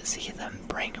like to see them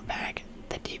bring back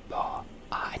the deep ball.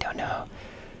 I don't know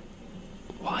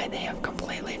why they have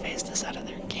completely phased this out of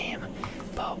their game,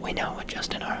 but we know what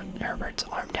Justin Herbert's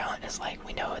arm talent is like.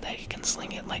 We know that he can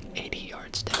sling it like 80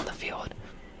 yards down the field.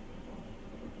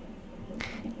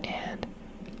 And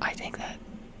I think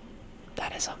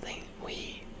that is something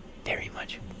we very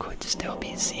much could still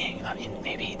be seeing. I mean,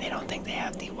 maybe they don't think they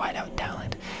have the wideout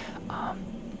talent,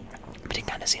 but it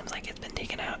kind of seems like it's been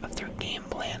taken out of their game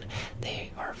plan.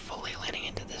 They are fully leaning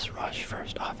into this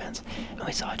rush-first offense, and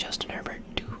we saw Justin Herbert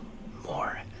do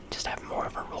more, just have more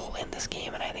of a role in this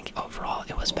game, and I think overall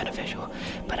it was beneficial.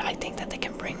 But I think that they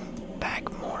can bring back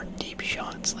more deep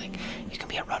shots. Like, you can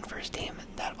be a run-first team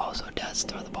that also does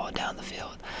throw the ball down the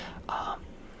field.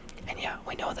 And yeah,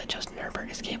 we know that Justin Herbert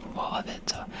is capable of it,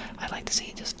 so I'd like to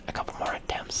see just a couple more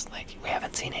attempts. Like, we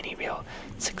haven't seen any real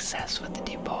success with the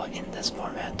deep ball in this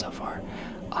format so far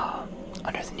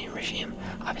under the new regime.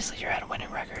 Obviously, you're at a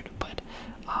winning record, but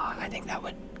I think that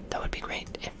would be great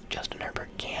if Justin Herbert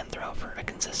can throw for a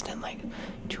consistent, like,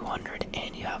 200,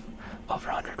 and you have over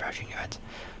 100 rushing yards.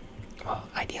 Well,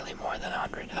 ideally more than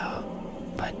 100,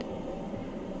 but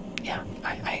yeah,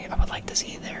 I would like to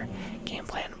see their game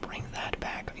plan bring that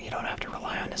back. You don't have to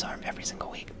rely on his arm every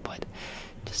single week, but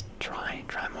just try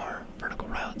more vertical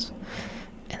routes.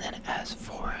 And then as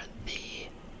for the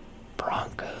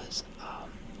Broncos,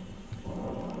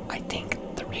 I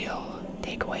think the real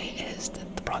takeaway is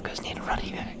that the Broncos need a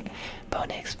running back. Bo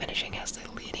Nix finishing as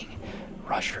the leading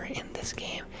rusher in this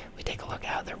game. We take a look at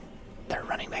how their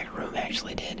running back room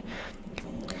actually did.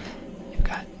 You've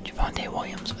got Javonte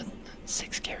Williams with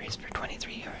 6 carries for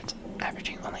 23 yards,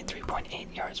 averaging only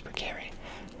 3.8 yards per carry.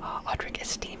 Audric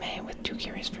Estime with 2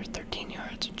 carries for 13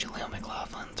 yards. Jaleel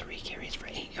McLaughlin, 3 carries for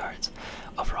 8 yards.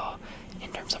 Overall,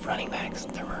 in terms of running backs,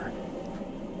 there were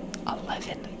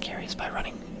 11 carries by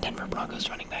Denver Broncos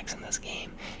running backs in this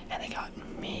game, and they got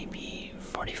maybe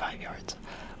 45 yards.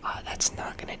 That's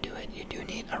not going to do it. You do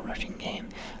need a rushing game.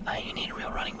 You need a real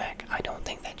running back. I don't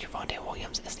think that Javonte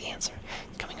Williams is the answer.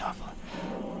 He's coming off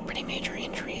of pretty major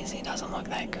injuries. He doesn't look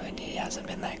that good. He hasn't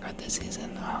been that good this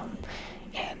season.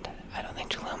 And I don't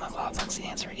think Jaleel McLaughlin's the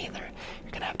answer either.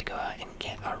 You're going to have to go out and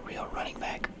get a real running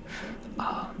back.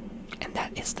 And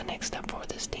that is the next step for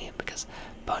this team, because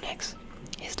Bo Nix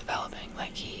is developing.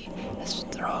 Like, he has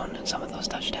thrown some of those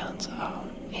touchdowns.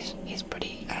 He's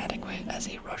pretty adequate as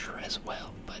a rusher as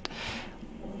well, but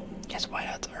his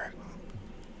wideouts are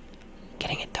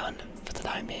getting it done for the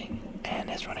time being, and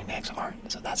his running backs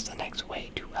aren't. So that's the next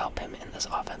way to help him in this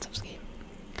offensive scheme.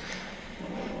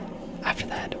 After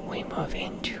that, that, we move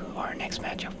into our next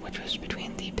matchup, which was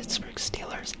between the Pittsburgh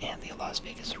Steelers and the Las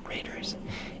Vegas Raiders.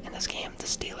 In this game, the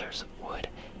Steelers would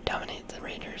dominate the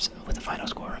Raiders with a final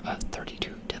score of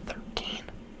 32-13.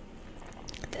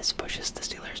 This pushes the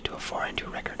Steelers to a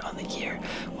 4-2 record on the year,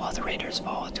 while the Raiders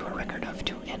fall to a record of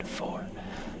 2-4.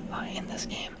 In this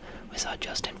game, we saw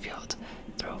Justin Fields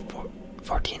throw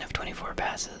 14 of 24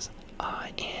 passes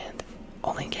and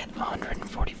only get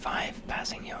 145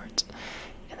 passing yards.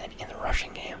 And then in the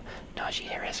rushing game, Najee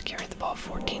Harris carried the ball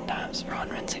 14 times for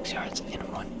 106 yards and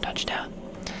 1 touchdown.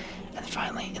 And then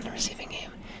finally, in the receiving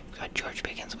game, we got George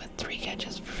Pickens with 3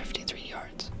 catches for 53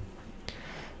 yards.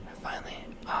 And finally,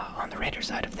 on the Raiders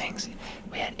side of things,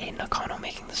 we had Aiden O'Connell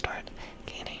making the start,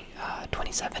 gaining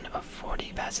 27 of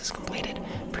 40 passes completed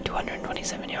for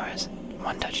 227 yards,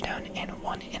 1 touchdown, and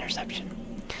 1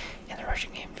 interception. In the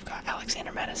rushing game, we've got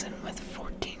Alexander Madison with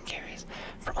 14 carries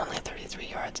for only 33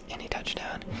 yards and a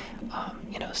touchdown,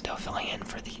 still filling in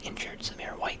for the injured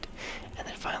Zamir White. And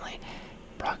then finally,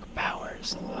 Brock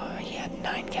Bowers, he had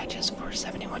 9 catches for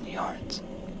 71 yards.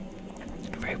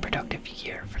 A very productive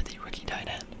year for the rookie tight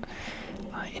end.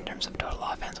 In terms of total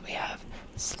offense, we have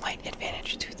slight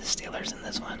advantage to the Steelers in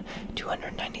this one,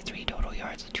 293 total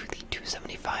yards to the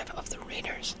 275 of the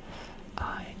Raiders.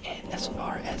 And as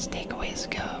far as takeaways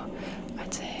go,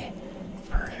 I'd say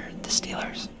for the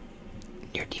Steelers,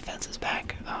 your defense is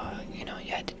back. You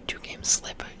had 2 games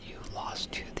slip. You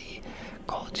lost to the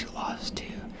Colts, you lost to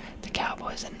the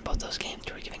Cowboys, and both those games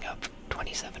you were giving up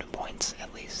 27 points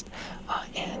at least.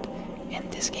 And in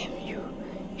this game, you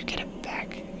get it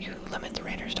back. You limit the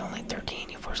Raiders to only 13.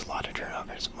 You force a lot of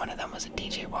turnovers. One of them was a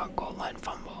DJ Watt goal line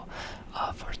fumble,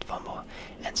 forced fumble.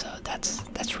 And so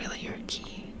that's really your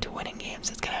key to winning games.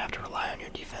 It's going to have to rely on your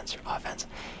defense. Your offense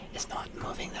is not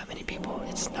moving that many people.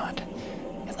 It's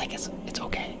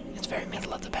okay. It's very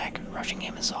middle of the pack. Rushing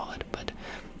game is solid, but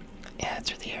yeah,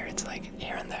 through the air, it's like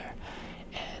here and there.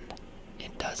 And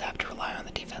it does have to rely on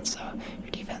the defense, so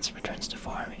your defense returns to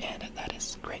form, and that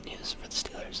is great news for the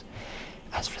Steelers.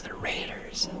 As for the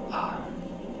Raiders,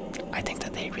 I think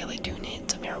that they really do need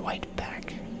Zamir White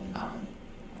back.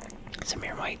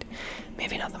 Zamir White,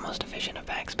 maybe not the most efficient of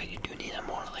backs, but you do need a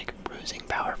more bruising,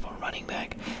 powerful running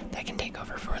back that can take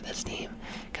over for this team.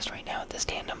 Because right now, this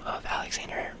tandem of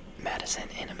Alexander Madison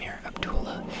and Amir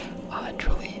Abdullah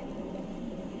truly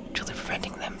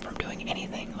preventing them from doing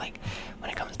anything. When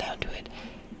it comes down to it,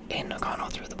 Aiden O'Connell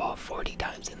threw the ball 40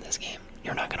 times in this game.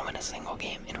 You're not going to win a single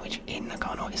game in which Aiden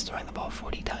O'Connell is throwing the ball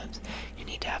 40 times. You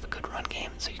need to have a good run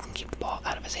game so you can keep the ball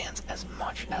out of his hands as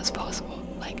much as possible.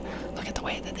 Look at the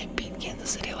way that they beat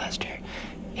Kansas City last year.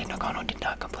 Aiden O'Connell did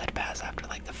not complete a pass after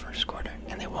the first quarter,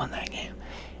 and they won that game.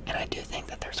 And I do think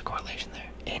that there's a correlation there.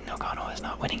 Aiden O'Connell is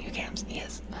not winning you games.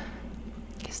 He's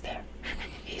there.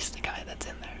 He's the guy that's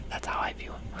in there. That's how I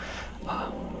view him.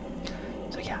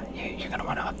 So yeah, you're going to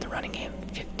want to up the running game.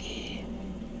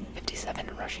 57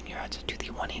 rushing yards to the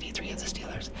 183 of the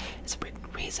Steelers. It's a big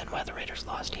reason why the Raiders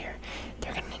lost here.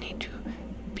 They're going to need to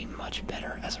be much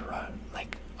better as a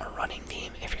running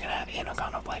team if you're going to have Aiden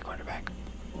O'Connell play quarterback.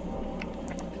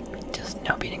 Just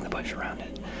no beating the bush around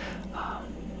it.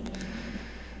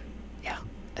 Yeah,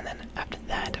 and then after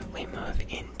that, we move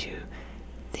into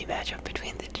the matchup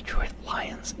between the Detroit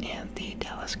Lions and the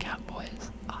Dallas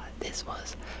Cowboys. This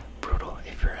was brutal.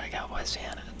 If you're a Cowboys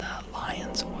fan, the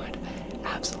Lions would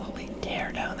absolutely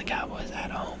tear down the Cowboys at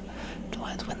home. The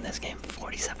Lions win this game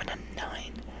 47-9,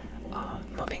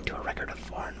 moving to a record of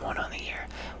 4-1 on the year,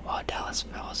 while Dallas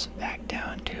falls back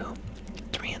down to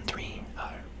 3-3,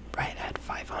 right at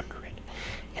 500.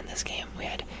 In this game, we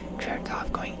had Jared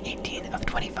Goff going 18 of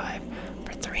 25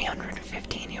 for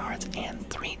 315 yards and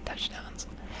 3 touchdowns.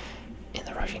 In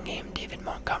the rushing game, David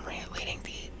Montgomery leading the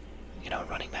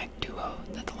running back duo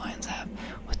that the Lions have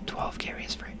with 12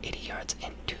 carries for 80 yards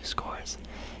and 2 scores.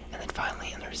 And then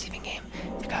finally in the receiving game,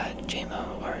 we've got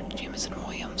Jameson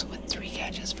Williams with 3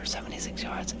 catches for 76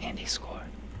 yards and a score.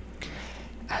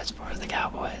 As for the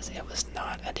Cowboys, it was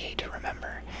not a day to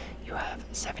remember. You have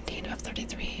 17 of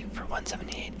 33 for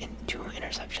 178 and 2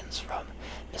 interceptions from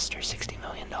Mr. $60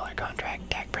 million contract,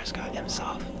 Dak Prescott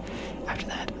himself. After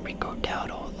that, Rico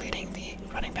Dowdle leading the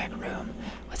running back room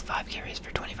with 5 carries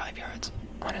for 25 yards.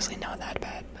 Honestly, not that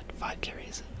bad, but 5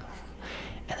 carries.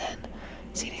 And then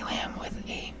CeeDee Lamb with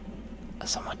a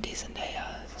somewhat decent day,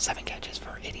 7 catches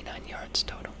for 89 yards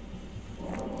total.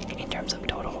 In terms of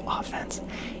total offense,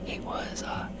 it was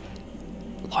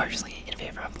largely in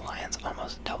favor of the Lions,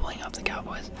 almost doubling up the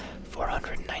Cowboys,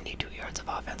 492 yards of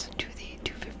offense to the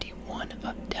 251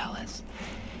 of Dallas.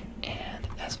 And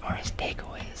as far as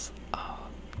takeaways,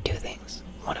 2 things.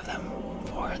 One of them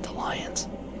for the Lions,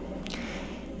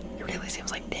 it really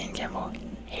seems like Campbell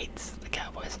hates the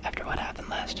Cowboys after what happened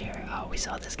last year. We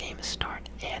saw this game start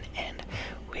and end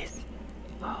with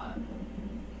not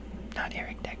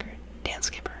Eric Decker, Dan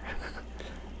Skipper.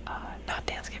 Not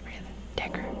Dan Skipper either.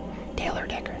 Decker. Taylor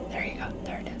Decker. There you go.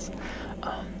 There it is.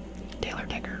 Taylor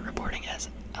Decker reporting as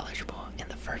eligible in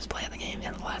the first play of the game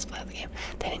and the last play of the game.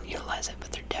 They didn't utilize it,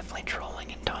 but they're definitely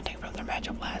trolling and taunting from their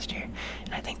matchup last year.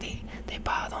 And I think they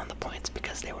piled on the points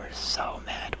because they were so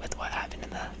mad with what happened in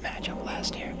the matchup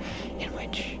last year, in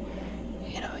which,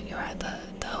 you know, you had the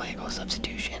illegal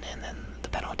substitution and then the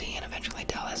penalty, and eventually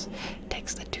Dallas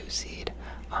takes the 2 seed.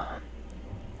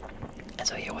 And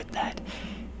so yeah, with that,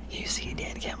 you see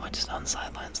Dan Campbell just on the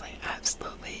sidelines, like,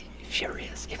 absolutely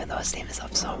furious, even though his team is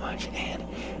up so much, and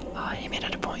he made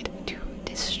it a point to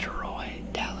destroy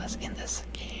Dallas in this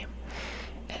game.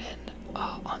 And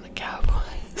on the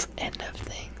Cowboys end of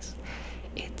things,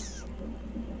 it's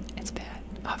bad.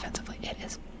 Offensively, it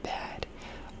is bad.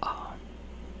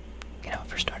 You know,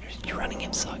 for starters, your running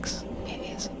game sucks.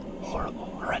 It is horrible,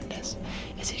 horrendous.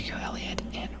 Ezekiel Elliott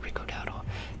and Rico Dowdle,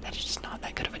 that is just not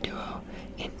that good of a duo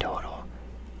in total.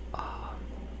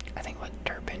 I think what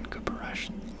Turpin, Cooper Rush,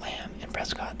 Lamb, and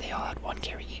Prescott, they all had 1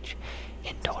 carry each.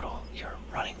 In total, your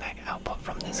running back output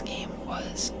from this game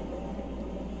was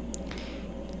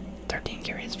 13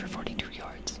 carries for 42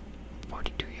 yards.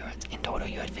 42 yards. In total,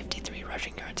 you had 53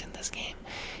 rushing yards in this game,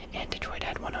 and Detroit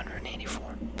had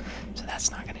 184. So that's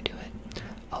not going to do it.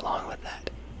 Along with that,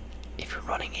 if your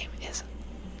running game is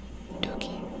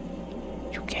dookie,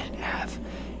 you can't have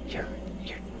your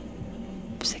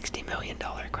 $60 million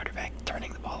quarterback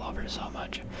turning the ball over so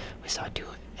much. We saw 2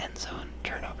 end zone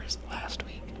turnovers last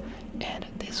week, and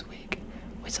this week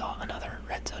we saw another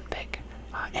red zone pick,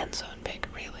 end zone pick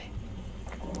really.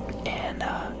 And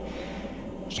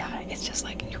yeah, it's just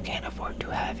like you can't afford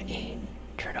to have a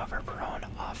turnover-prone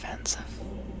offensive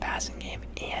passing game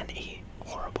and a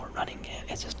horrible running game.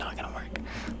 It's just not gonna work.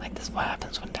 Like, this is what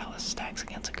happens when Dallas stacks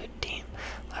against a good team.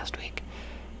 Last week,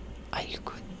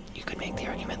 you could make the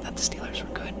argument that the Steelers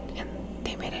were good and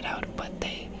they made it out, but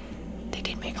they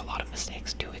did make a lot of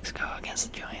mistakes 2 weeks ago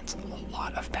against the Giants. A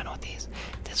lot of penalties.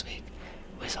 This week,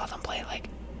 we saw them play like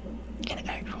an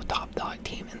actual top dog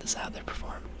team in the South that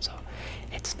performed. So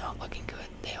it's not looking good.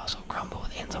 They also crumbled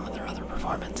in some of their other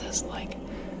performances, like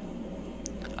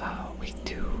week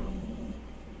 2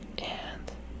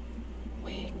 and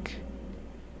week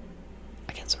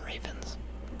against the Ravens.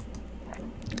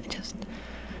 Just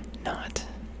not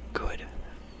good.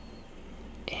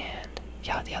 And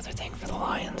yeah, the other thing for the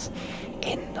Lions,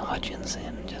 Aiden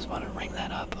Hutchinson, just want to bring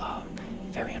that up.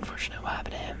 Very unfortunate what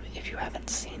happened to him. If you haven't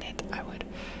seen it, I would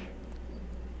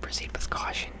proceed with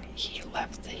caution. He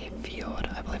left the field,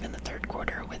 I believe, in the 3rd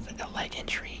quarter with a leg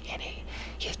injury, and he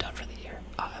is done for the year.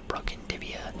 Broken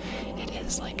tibia.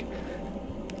 It's like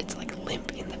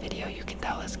limp in the video. You can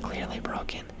tell it's clearly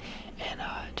broken, and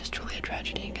just truly a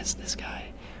tragedy because this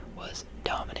guy was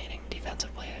dominating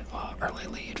defensively. Early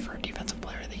lead for Defensive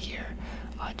Player of the Year.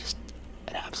 Just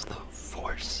an absolute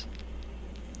force.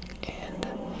 And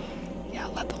yeah,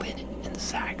 led the lead in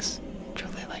sacks.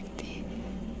 Truly like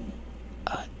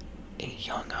a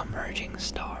young emerging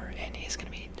star, and he's going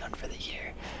to be done for the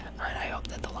year. And I hope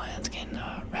that the Lions can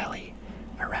rally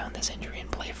around this injury and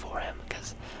play for him,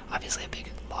 because obviously a big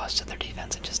loss to their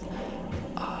defense and just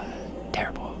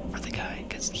terrible for the guy,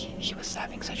 because he was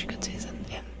having such a good season.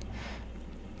 And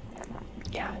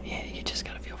yeah, you just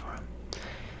gotta feel for him.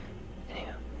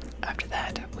 Anyway, after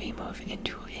that, we move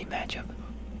into a matchup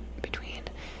between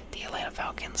the Atlanta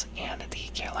Falcons and the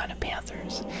Carolina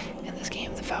Panthers. In this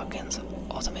game, the Falcons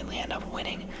ultimately end up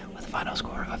winning with a final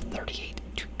score of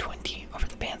 38-20 over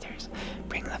the Panthers,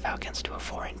 bringing the Falcons to a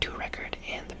 4-2 record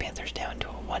and the Panthers down to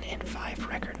a 1-5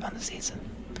 record on the season.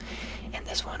 In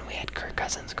this one, we had Kirk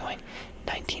Cousins going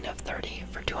 19 of 30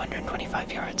 for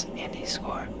 225 yards and a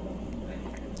score.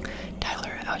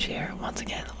 Tyler Algier once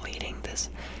again leading this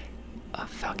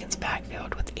Falcons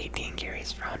backfield with 18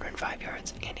 carries for 105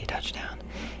 yards and a touchdown.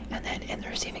 And then in the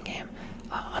receiving game,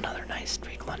 another nice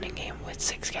Drake London game with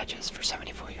 6 catches for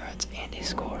 74 yards and a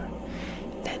score.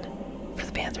 Then for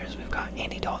the Panthers, we've got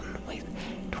Andy Dalton with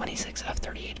 26 of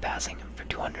 38 passing for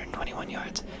 221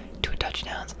 yards, 2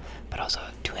 touchdowns, but also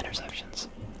 2 interceptions.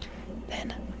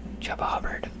 Then Chuba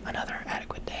Hubbard, another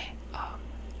adequate day,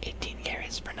 18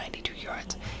 carries for 92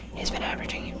 yards. He's been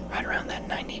averaging right around that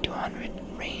 90 to 100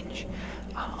 range.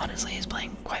 Honestly, he's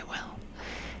playing quite well.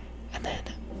 And then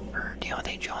for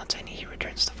Deontay Johnson, he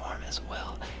returns to form as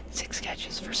well. 6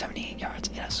 catches for 78 yards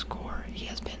and a score. He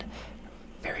has been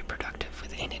very productive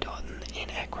with Andy Dalton in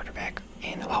at quarterback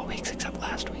in all weeks except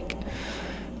last week.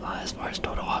 As far as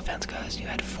total offense goes, you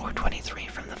had 423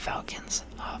 from the Falcons,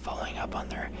 following up on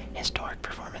their historic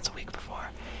performance a week before,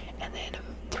 and then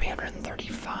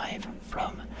 335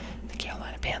 from the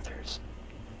Carolina Panthers.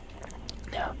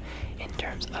 Now, in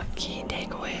terms of key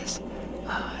takeaways,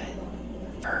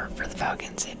 for the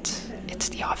Falcons, it's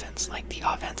the offense. Like, the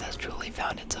offense has truly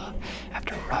found itself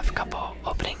after a rough couple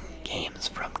opening games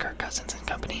from Kirk Cousins and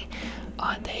company.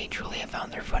 They truly have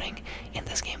found their footing. In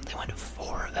this game, they went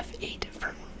 4 of 8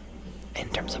 in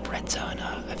terms of red zone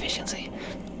efficiency,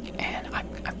 and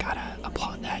I've gotta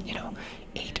applaud that.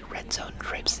 8 red zone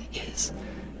trips is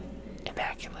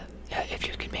immaculate. If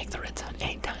you can make the red zone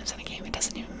 8 times in a game, it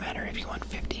doesn't even matter if you won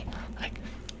 50. Like,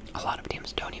 a lot of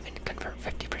teams don't even convert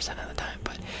 50% of the time,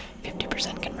 but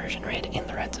 50% conversion rate in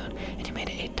the red zone, and you made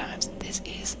it 8 times. This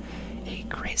is a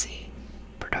crazy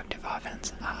productive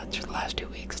offense. Through the last 2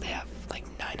 weeks, they have like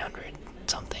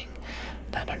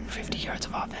 950 yards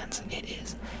of offense. It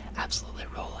is absolutely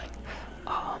rolling.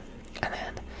 And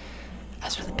then,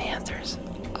 as for the Panthers,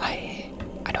 I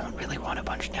don't really want to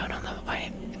punch down on them.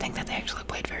 I think that they actually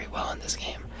played very well in this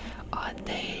game.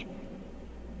 They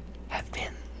have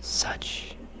been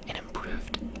such an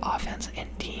improved offense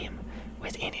and team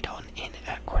with Andy Dalton in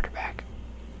at quarterback.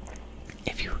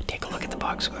 If you take a look at the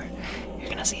box score, you're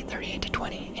going to see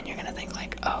 38-20, and you're going to think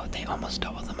like, oh, they almost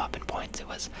doubled them up in points. It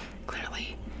was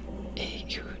clearly a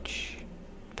huge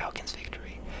Falcons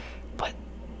victory. But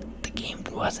the game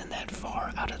wasn't that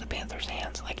far out of the Panthers'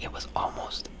 hands. Like, it was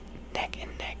almost neck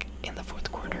and neck in the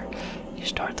fourth quarter. You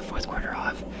start the fourth quarter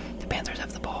off, the Panthers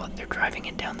have the ball, they're driving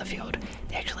it down the field.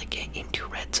 They actually get into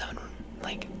red zone,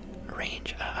 like,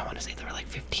 range. I want to say they were like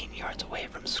 15 yards away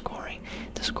from scoring.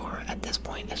 The score at this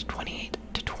point is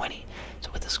 28-20.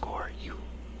 So with the score, you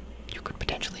could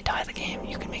potentially tie the game.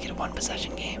 You can make it a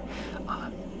one-possession game.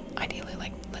 Ideally,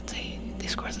 like, let's say they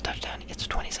score a touchdown, it's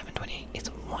 27-28. It's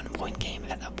a 1-point game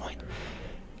at that point.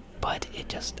 But it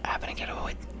just happened to get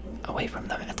away from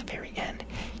them at the very end.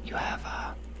 You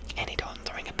have Andy Dalton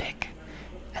throwing a pick,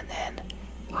 and then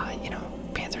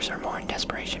Panthers are more in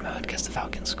desperation mode because the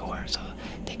Falcons score, so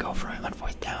they go for it on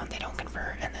 4th down, they don't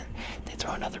convert, and then they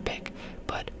throw another pick.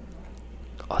 But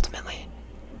ultimately,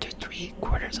 through 3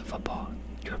 quarters of football,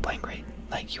 you were playing great.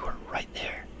 Like, you were right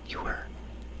there. You were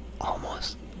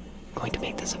almost going to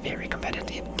make this a very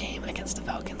competitive game against the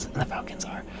Falcons, and the Falcons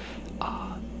are,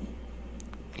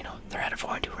 they're at a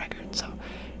 4-2 record, so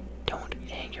don't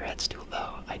hang your heads too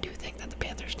low. I do think that the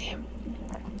Panthers team,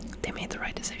 they made the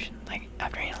right decision. Like,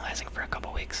 after analyzing for a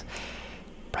couple weeks,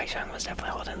 Bryce Young was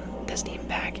definitely holding this team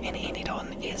back, and Andy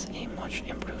Dalton is a much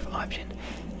improved option.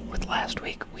 With last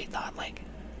week, we thought, like,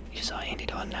 you saw Andy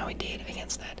Dalton how he did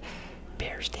against that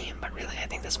Bears team, but really I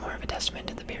think that's more of a testament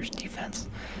to the Bears defense.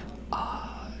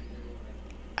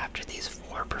 After these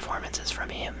 4 performances from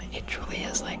him, it truly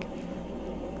is like,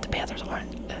 the Panthers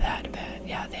aren't that bad.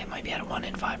 Yeah, they might be at a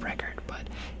 1-5 record, but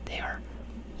they are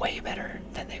way better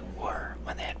than they were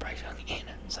when they had Bryce Young in.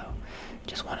 So,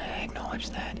 just want to acknowledge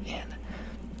that and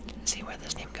see where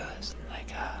this team goes.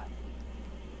 Like,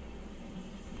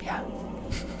 yeah.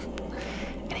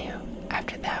 Anywho,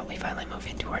 after that, we finally move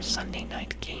into our Sunday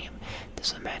night game.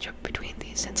 This is a matchup between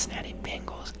the Cincinnati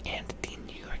Bengals and the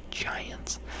New York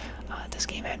Giants. This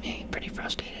game had me pretty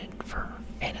frustrated for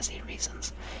fantasy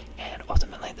reasons, and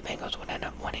ultimately the Bengals would end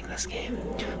up winning this game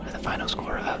with a final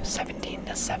score of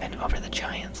 17-7 over the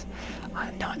Giants.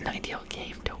 Not an ideal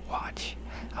game to watch,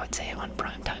 I would say, on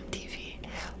primetime TV.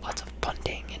 Lots of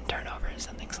punting and turnovers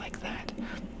and things like that.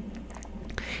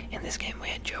 In this game, we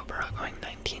had Joe Burrow going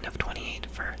 19 of 28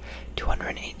 for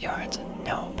 208 yards,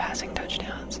 no passing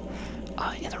touchdowns.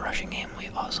 In the rushing game, we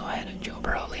also had Joe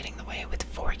Burrow leading the way with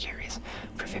 4 carries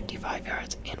for 55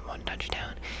 yards and 1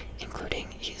 touchdown,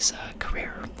 including his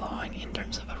career long in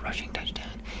terms of a rushing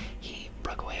touchdown. He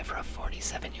broke away for a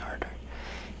 47-yarder.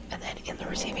 And then in the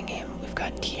receiving game, we've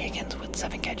got T. Higgins with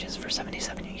 7 catches for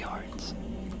 77 yards.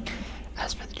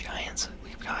 As for the Giants,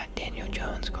 we've got Daniel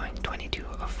Jones going 22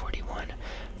 of 41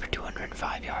 for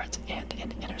 205 yards and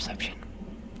an interception.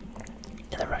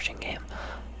 In the rushing game,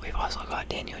 we've also got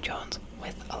Daniel Jones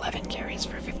with 11 carries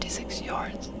for 56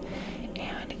 yards.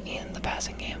 And in the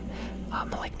passing game,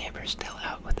 Malik Neighbors still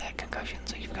out with that concussion,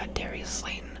 so you've got Darius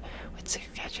Slayton with 6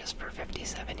 catches for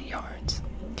 57 yards.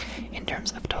 In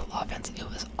terms of total offense, it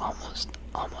was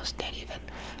almost dead even,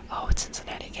 with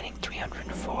Cincinnati getting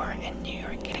 304 and New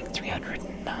York getting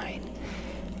 309.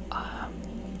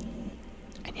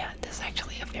 And yeah, this is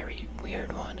actually a very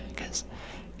weird one, because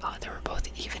they were both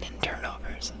even in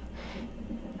turnovers.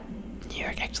 New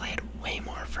York actually had way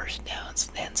more first downs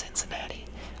than Cincinnati.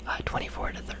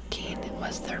 24-13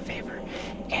 was their favor,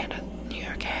 and New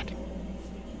York had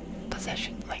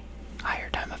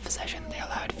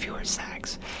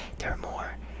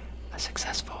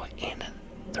successful in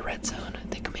the red zone.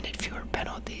 They committed fewer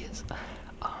penalties.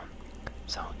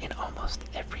 So in almost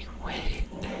every way,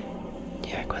 New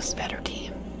York was the better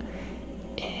team.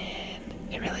 And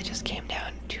it really just came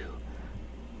down to,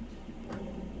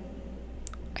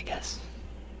 I guess,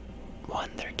 one,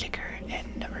 their kicker,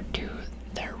 and number two,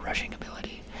 their rushing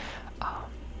ability.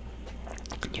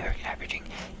 New York averaging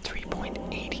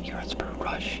 3.8 yards per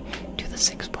rush to the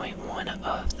 6.1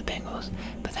 of the Bengals,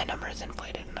 but that number is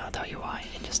inflated, and I'll tell you why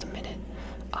in just a minute.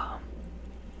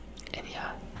 And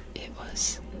yeah, it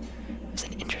was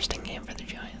an interesting game for the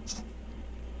Giants.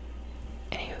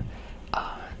 Anywho,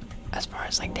 as far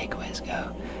as like takeaways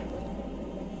go,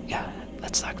 yeah,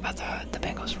 let's talk about the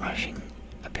Bengals rushing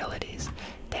abilities.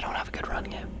 They don't have a good run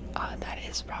game. That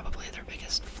is probably their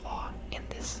biggest flaw in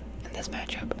this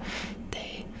matchup.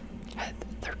 They had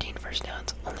 13 first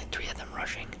downs, only 3 of them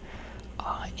rushing,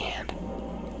 and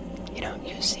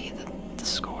you see the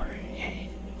score,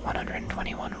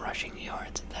 121 rushing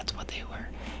yards. That's what they were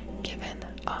given,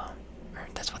 or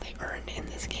that's what they earned in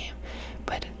this game.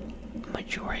 But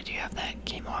majority of that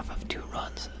came off of 2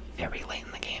 runs very late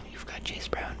in the game. You've got Chase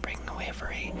Brown breaking away for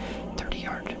a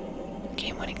 30-yard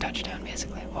game-winning touchdown,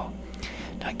 basically. Well,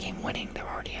 not game-winning, they were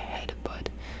already ahead, but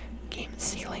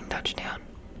game-sealing touchdown.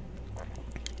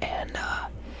 And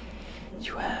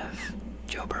you have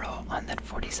Joe Burrow on that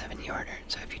 47-yarder.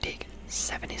 So if you take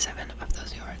 77 of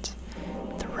those yards,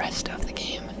 the rest of the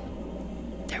game,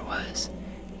 there was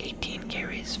 18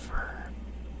 carries for,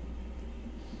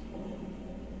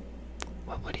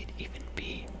 what would it even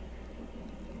be?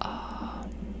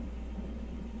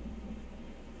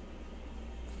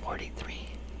 43.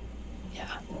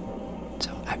 Yeah.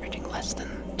 So averaging less than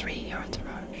 3 yards a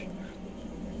rush.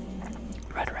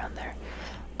 Right around there.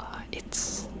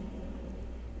 It's...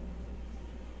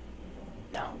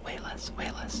 No, way less.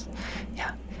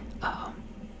 Yeah.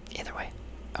 Either way.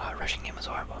 Rushing game was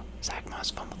horrible. Zach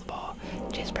Moss fumbled the ball.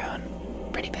 Chase Brown,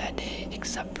 pretty bad day,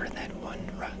 except for that one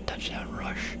touchdown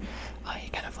rush. He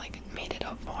kind of like made it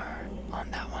up for on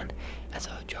that one. And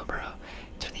so Joe Burrow,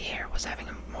 through the air, was having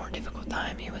a more difficult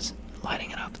time. He was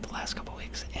lighting it up the last couple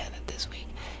weeks, and this week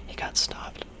he got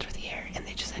stopped through the air, and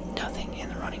they just had nothing in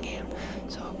the running game.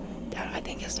 So that, I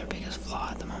think, is their biggest flaw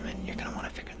at the moment. You're going to want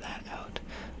to figure that out.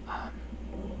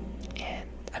 And,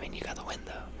 I mean, you got the win,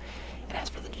 though. And as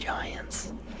for the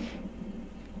Giants,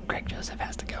 Greg Joseph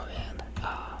has to go in.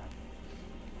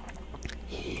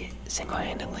 He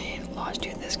single-handedly lost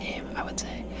you in this game, I would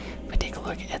say. But take a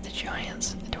look at the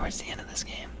Giants towards the end of this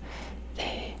game.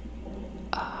 They,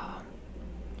 well,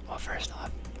 first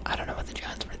off, I don't know what the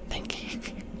Giants were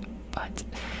thinking, but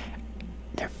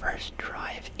their first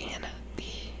drive in the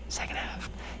second half,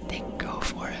 they go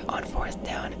for it on 4th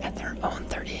down at their own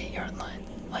 38-yard line.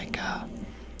 Like,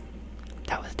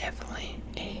 that was definitely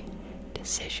a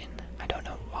decision. I don't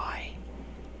know why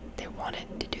they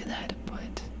wanted to do that,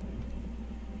 but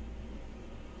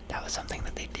that was something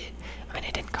that they did. I mean,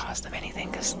 it didn't cost them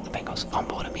anything because the Bengals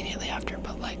fumbled immediately after,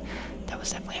 but like, that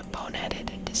was definitely a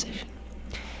boneheaded decision.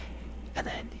 And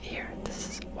then here, this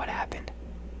is what happened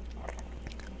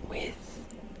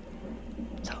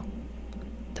so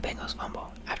the Bengals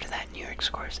fumble. After that, New York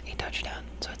scores a touchdown,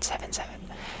 so it's 7-7.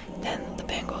 Then the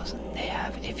Bengals, they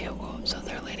have a field goal, so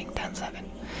they're leading 10-7.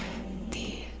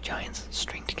 The Giants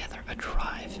string together a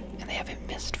drive, and they have a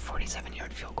missed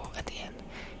 47-yard field goal at the end.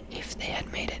 If they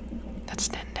had made it, that's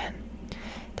 10-10.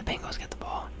 The Bengals get the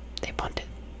ball, they punt it.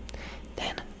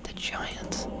 Then the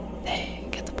Giants, they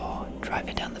get the ball, drive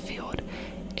it down the field,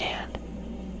 and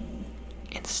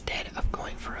instead of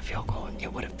going for a field goal,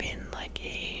 it would have been like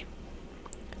a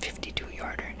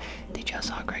 52-yarder. They just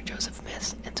saw Greg Joseph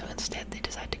miss, and so instead they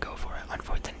decide to go for it on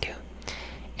 4th and 2,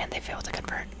 and they fail to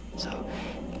convert. So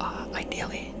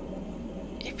ideally,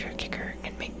 if your kicker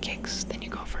can make kicks, then you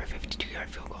go for a 52-yard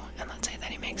field goal, and let's say that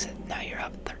he makes it. Now you're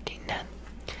up 13-10.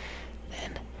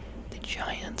 Then the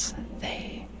Giants,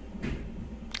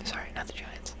 not the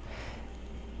Giants.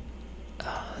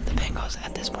 The Bengals,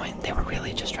 at this point, they were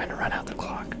really just trying to run out the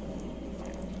clock.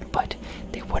 But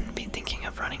they wouldn't be thinking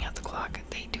of running out the clock.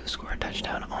 They do score a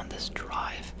touchdown on this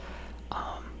drive.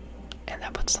 And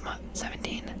that puts them up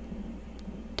 17-7.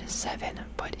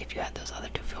 But if you had those other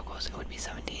 2 field goals, it would be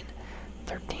 17-13.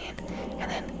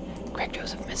 And then Greg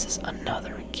Joseph misses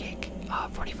another kick,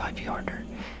 45-yarder.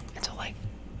 And so, like,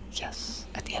 yes,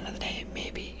 at the end of the day,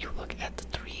 maybe you look at the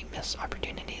 3 missed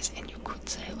opportunities and you could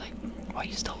say, like, well,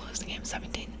 you still lose the game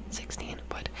 17-16,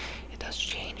 but it does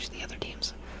change the other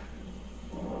team's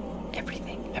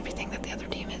everything that the other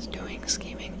team is doing,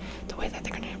 scheming. The way that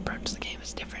they're going to approach the game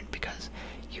is different because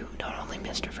you not only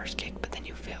missed your first kick, but then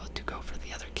you failed to go for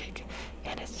the other kick,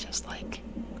 and it's just like,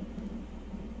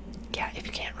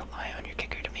 rely on your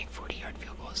kicker to make 40-yard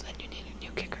field goals, then you need a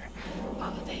new kicker.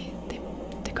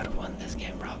 They could have won this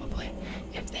game probably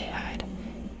if they had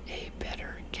a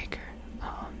better kicker.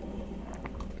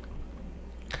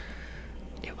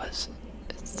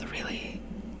 It's really,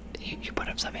 you put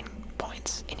up 7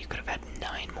 points and you could have had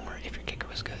 9 more if your kicker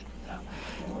was good. So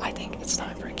I think it's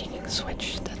time for a kicking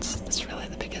switch. That's really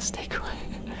the biggest takeaway.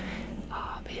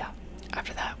 But yeah,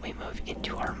 after that we move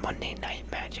into our Monday night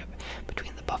matchup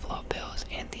between the Buffalo Bills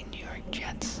and the New York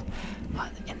Jets.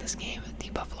 In this game, the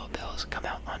Buffalo Bills come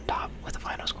out on top with a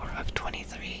final score of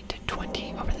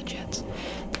 23-20 over the Jets.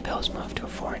 The Bills move to a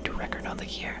 4-2 record on the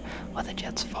year, while the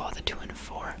Jets fall to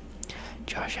 2-4.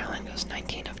 Josh Allen goes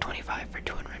 19 of 25 for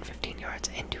 215 yards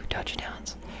and 2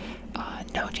 touchdowns.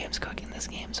 No James Cook in this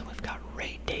game, so we've got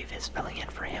Ray Davis filling in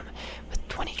for him with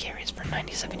 20 carries for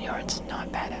 97 yards,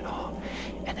 not bad at all.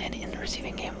 And then in the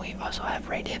receiving game, we also have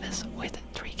Ray Davis with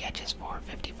 3 catches for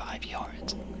 55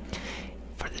 yards.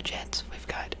 For the Jets, we've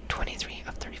got 23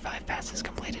 of 35 passes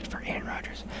completed for Aaron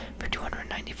Rodges for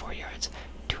 294 yards,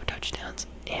 2 touchdowns,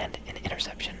 and an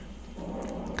interception.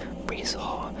 Brees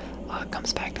Hall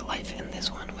comes back to life in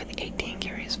this one with 18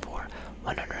 carries for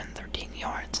 113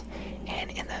 yards. And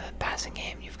in the passing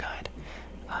game, you've got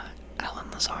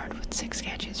Alan Lazard with 6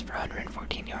 catches for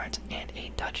 114 yards and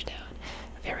a touchdown.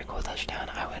 A very cool touchdown.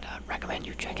 I would recommend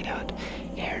you check it out.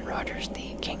 Aaron Rodgers,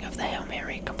 the king of the Hail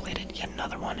Mary, completed yet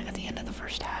another one at the end of the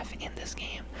first half in this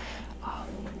game.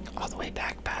 All the way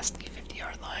back past the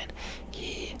 50-yard line.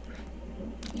 He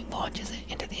launches it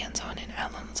into the end zone and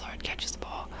Alan Lazard catches the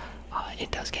ball. It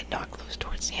does get knocked loose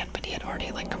towards the end, but he had already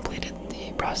completed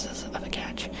the process of a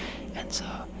catch. And so,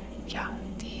 yeah,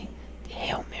 the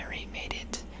Hail Mary made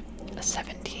it a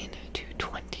 17-20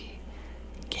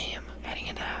 game heading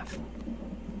into half.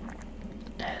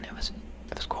 And it was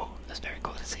cool. It was very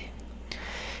cool to see.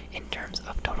 In terms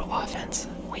of total offense,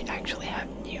 we actually have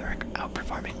New York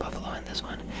outperforming Buffalo in this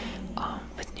one,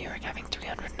 with New York having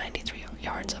 393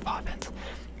 yards of offense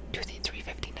to the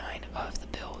 359 of the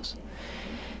Bills.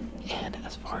 And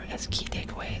as far as key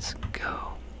takeaways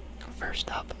go,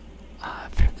 first up,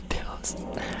 for the Bills,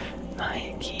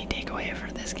 my key takeaway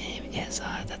for this game is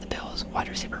that the Bills' wide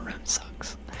receiver room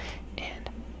sucks. And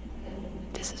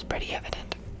this is pretty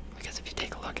evident, because if you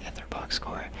take a look at their box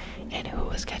score and who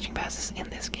was catching passes in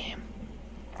this game,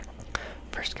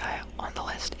 first guy on the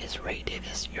list is Ray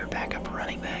Davis, your backup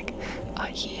running back.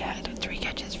 He had 3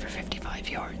 catches for 55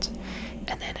 yards.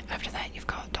 And then after that, you've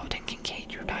got Dalton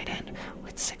Kincaid, your tight end,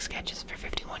 with 6 catches for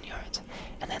 51 yards.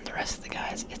 And then the rest of the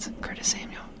guys, it's Curtis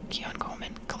Samuel, Keon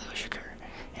Coleman, Khalil Shakur,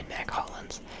 and Mac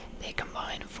Hollins. They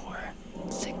combine for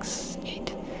 6,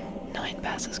 8, 9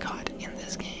 passes caught in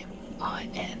this game.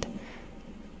 And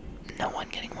no one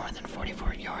getting more than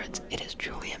 44 yards. It is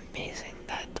truly amazing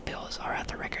that the Bills are at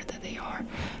the record that they are.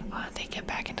 They get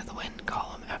back into the win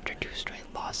column after 2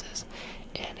 straight losses,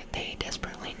 and they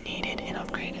desperately needed an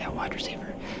upgrade at wide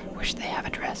receiver, which they have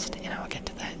addressed, and I'll get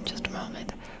to that in just a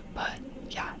moment. But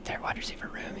yeah, their wide receiver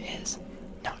room is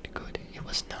not good. It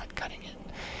was not cutting it.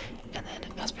 And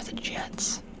then as for the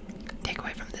Jets,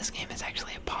 takeaway from this game is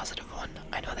actually a positive one.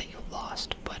 I know that you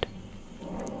lost, but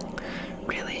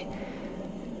really,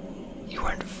 you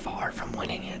weren't far from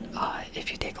winning it.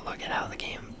 If you take a look at how the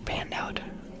game panned out,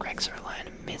 Greg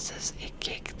Zuerlein misses a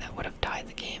kick that would have tied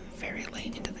the game very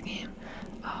late into the game.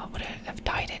 Would have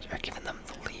tied it or given them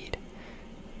the lead.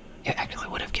 It actually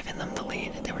would have given them the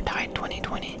lead. They were tied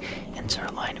 20-20, and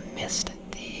Zuerlein missed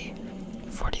the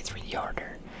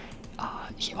 43-yarder.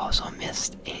 He also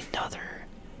missed another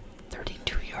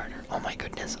 32-yarder. Oh my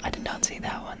goodness, I did not see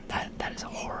that one. That is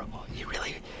horrible. You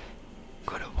really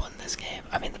could have won this game.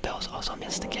 I mean, the Bills also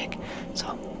missed a kick,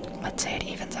 so let's say it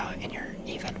evens out and you're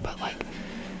even, but my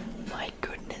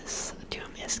goodness, 2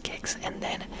 missed kicks. And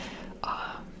then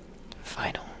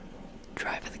final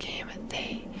drive of the game,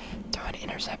 they throw an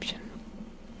interception.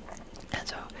 And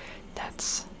so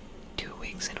that's 2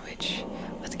 weeks in which,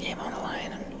 with the game on the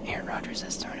line, Aaron Rodgers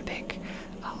has thrown a pick.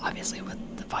 Obviously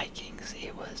with the Vikings,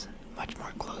 it was much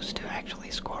more close to actually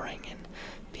scoring and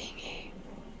being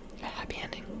a happy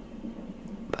ending.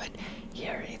 But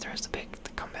here he throws the pick.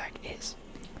 The comeback is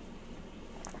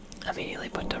immediately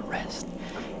put to rest.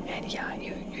 And yeah,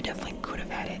 you definitely could have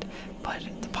had it. But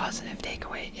the positive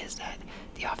takeaway is that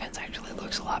the offense actually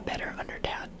looks a lot better under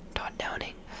Todd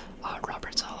Downing.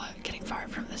 Robert Saleh getting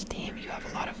fired from this team. You have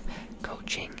a lot of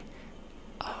coaching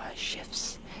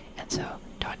shifts. And so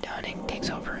Todd Downing takes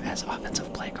over as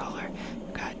offensive play caller.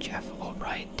 You've got Jeff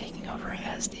Albright taking over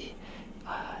as the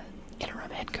interim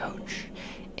head coach.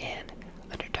 And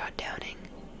under Todd Downing,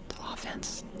 the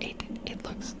offense, it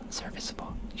looks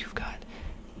serviceable. You've got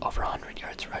over 100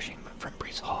 yards rushing from Brees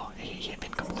Breece Hall. He had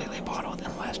been completely bottled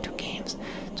in the last 2 games,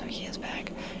 so he is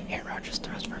back. Aaron Rodges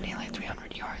throws for nearly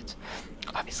 300 yards.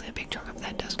 Obviously, a big chunk of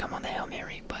that does come on the Hail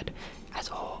Mary, but as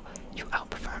a whole, you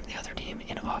outperformed the other team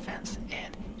in offense,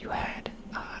 and you had,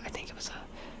 I think it was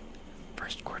a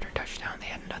first quarter touchdown. They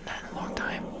hadn't done that in a long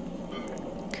time.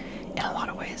 In a lot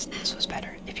of ways, this was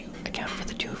better. If you account for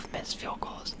the 2 missed field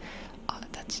goals,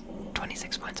 that's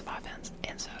 26 points of offense.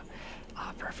 And so,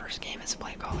 for a first game as a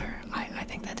play caller, I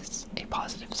think that is a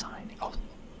positive sign.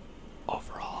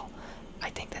 Overall, I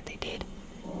think that they did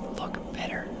look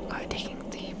better, taking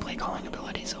the play calling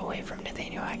abilities away from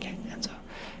Nathaniel Hackett. And so,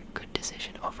 good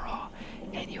decision overall.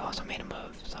 And you also made a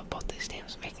move. So both these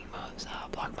teams making moves,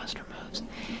 blockbuster moves.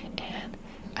 And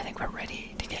I think we're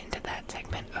ready to get into that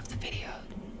segment of the video.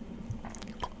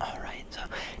 Alright, so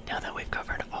now that we've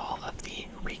covered all of the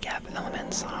recap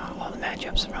elements, all the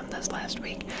matchups from this last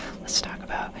week, let's talk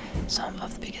about some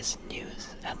of the biggest news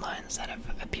headlines that have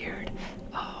appeared.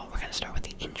 We're going to start with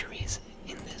the injuries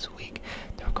in this week.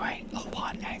 There were quite a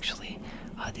lot, actually.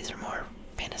 These are more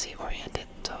fantasy oriented,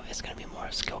 so it's going to be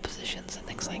more skill positions and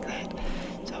things like that.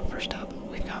 So first up,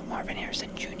 we've got Marvin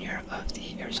Harrison Jr. of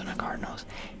the Arizona Cardinals.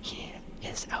 He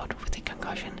is out with a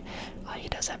concussion. He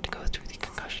does have to go through the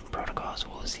concussion protocols.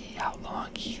 We'll see how long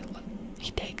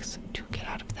he takes to get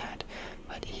out of that,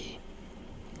 but he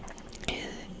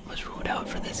was ruled out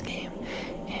for this game,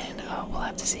 and we'll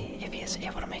have to see if he is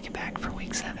able to make it back for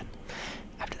week 7.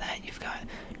 After that, you've got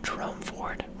Jerome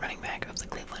Ford, running back of the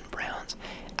Cleveland Browns,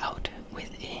 out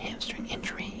with a hamstring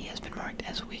injury. He has been marked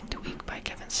as week-to-week by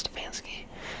Kevin Stefanski.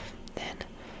 Then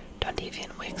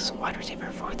Dontavian Wicks, wide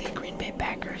receiver for the Green Bay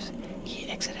Packers. He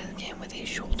exited the game with a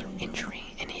shoulder injury,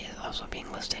 and he is also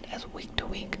being listed as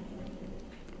week-to-week.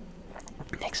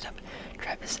 Next up,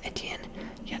 Travis Etienne,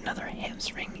 yet another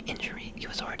hamstring injury. He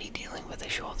was already dealing with a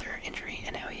shoulder injury,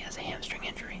 and now he has a hamstring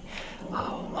injury.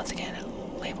 Once again,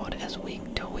 labeled as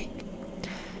week-to-week.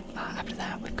 After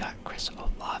that, we've got Chris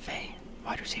Olave,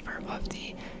 wide receiver of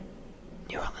the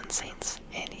New Orleans Saints,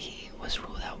 and he was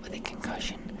ruled out with a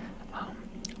concussion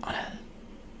on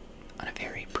a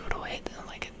very brutal hit,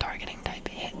 like a targeting type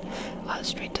hit,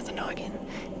 straight to the noggin,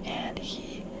 and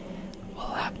he will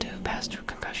have to pass through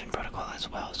concussion protocol as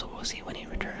well, so we'll see when he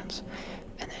returns.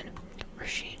 And then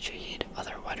Rashid Shaheed,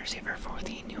 other wide receiver for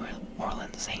the New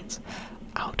Orleans Saints,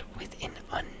 out with an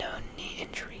unknown knee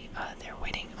injury. They're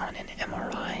waiting on an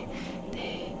MRI.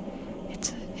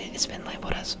 It's been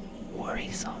labeled as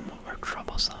worrisome or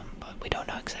troublesome, but we don't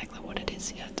know exactly what it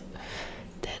is yet.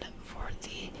 Then for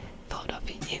the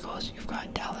Philadelphia Eagles, you've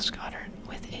got Dallas Goedert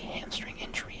with a hamstring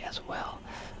injury as well.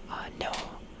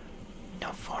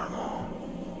 No formal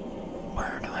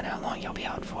word on how long he'll be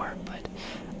out for, but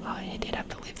he did have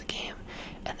to leave the game.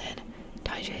 And then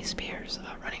Tyjae Spears,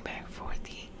 running back for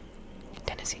the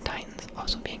Tennessee Titans,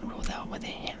 also being ruled out with a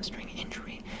hamstring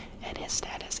injury, and his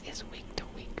status is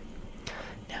week-to-week.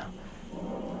 Now,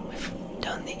 we've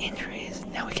done the injuries.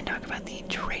 Now we can talk about the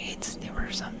trades. There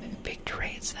were some big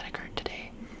trades that occurred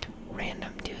today.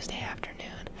 Random Tuesday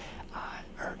afternoon,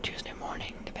 or Tuesday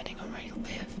morning, depending on where you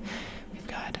live. We've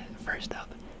got, first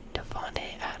up,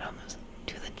 Davante Adams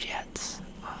to the Jets.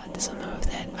 This is a move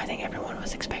that I think everyone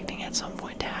was expecting at some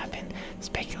point to happen,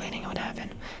 speculating it would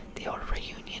happen. The old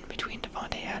reunion between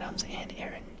Davante Adams and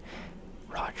Aaron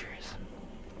Rodgers.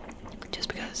 Just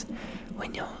because we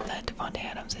know that Davante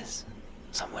Adams is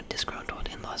somewhat disgruntled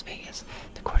in Las Vegas.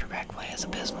 The quarterback play is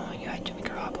abysmal. You had Jimmy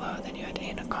Garoppolo, then you had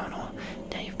Aiden O'Connell,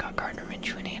 now you've got Gardner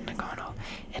Minshew and Aiden O'Connell,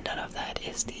 and none of that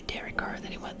is the Derek Carr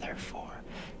that he went there for.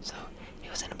 So he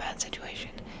was in a bad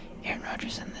situation. Aaron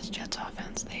Rodgers in this Jets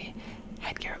offense, they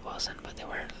had Garrett Wilson, but they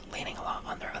were leaning a lot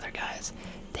on their other guys.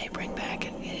 They bring back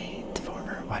the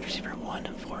former wide receiver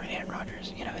 1 for Aaron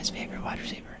Rodgers, his favorite wide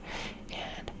receiver,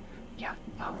 and yeah,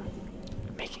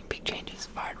 making big changes.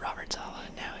 Fired Robert Saleh.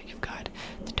 Now you've got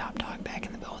the top dog back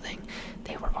in the building.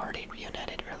 They were already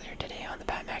reunited earlier today on the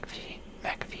Pat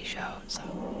McAfee show, so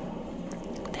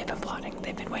they've been plotting.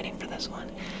 They've been waiting for this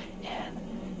one, and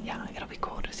yeah, it'll be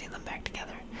cool to see them back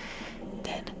together.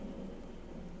 Then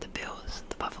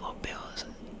the Buffalo Bills,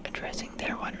 addressing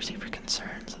their wide receiver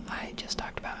concerns. I just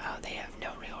talked about how they have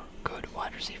no real good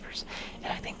wide receivers,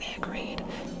 and I think they agreed.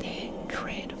 They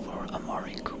trade for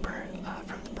Amari Cooper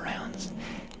from the Browns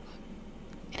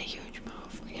in a huge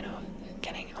move.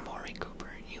 Getting Amari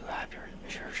Cooper, you have your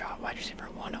sure shot wide receiver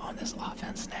 1 on this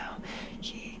offense now.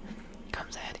 He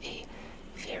comes at a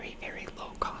very, very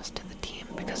low cost to the team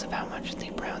because of how much the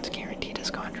Browns guaranteed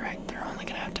his contract. They're only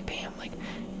going to have to pay him like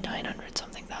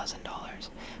 $900-something thousand.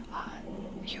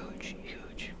 Huge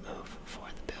move for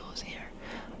the Bills here.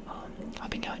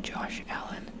 Helping out Josh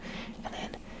Allen. And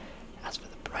then as for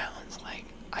the Browns, like,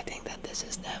 I think that this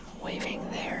is them waving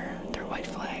their white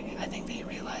flag. I think they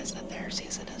realize that their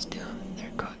season is doomed.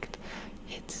 They're cooked.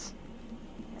 It's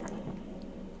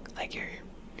like your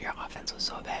offense was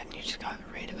so bad, and you just got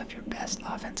rid of your best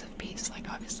offensive piece. Like,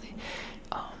 obviously,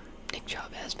 Nick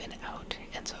Chubb has been out,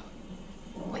 and so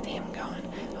with him gone,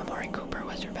 Amari Cooper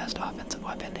was your best offensive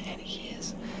weapon, and he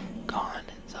is gone.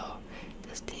 So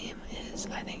this team is,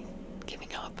 I think,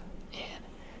 giving up, and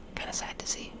kind of sad to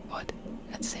see. But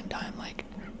at the same time, like,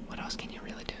 what else can you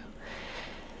really do?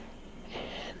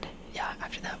 And yeah,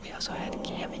 after that, we also had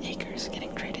Cam Akers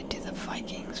getting traded to the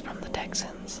Vikings from the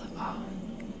Texans.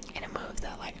 In a move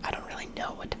that, like, I don't really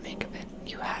know what to make of it.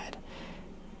 You had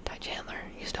Ty Chandler.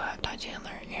 You still have Ty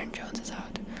Chandler. Aaron Jones is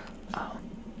out.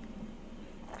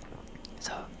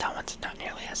 So that one's not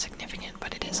nearly as significant,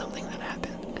 but it is something that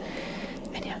happened.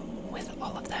 And yeah, with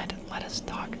all of that, let us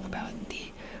talk about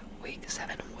the Week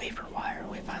 7 waiver wire.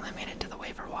 We finally made it to the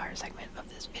waiver wire segment of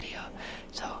this video.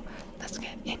 So let's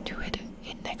get into it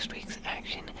in next week's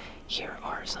action. Here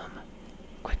are some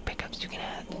quick pickups you can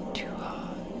add to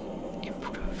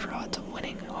improve your odds of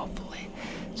winning, hopefully.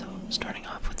 So starting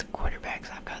off with the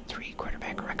quarterbacks, I've got 3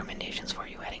 quarterback recommendations for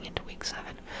you heading into Week 7.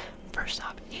 First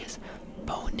up is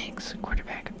Bo Nix,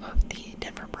 quarterback of the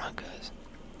Denver Broncos.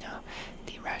 Now,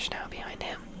 the rationale behind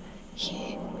him,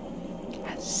 he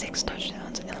has 6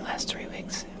 touchdowns in the last 3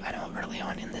 weeks. I know early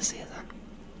on in this season,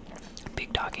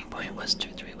 big talking point was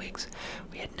 2-3 weeks.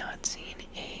 We had not seen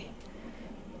a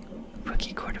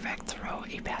rookie quarterback throw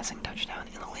a passing touchdown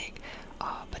in the league,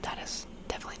 but that has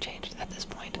definitely changed at this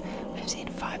point. We've seen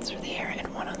 5 through the air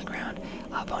and 1 on the ground.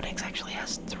 Bo Nix actually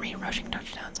has 3 rushing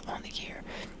touchdowns on the year,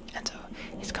 and so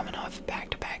he's coming off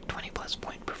back-to-back 20-plus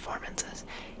point performances.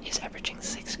 He's averaging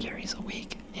 6 carries a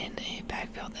week in a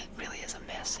backfield that really is a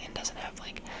mess and doesn't have,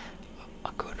 like,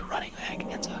 a good running back.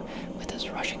 And so with his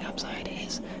rushing upside,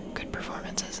 his good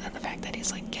performances, and the fact that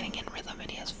he's, like, getting in rhythm and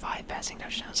he has 5 passing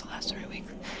touchdowns the last 3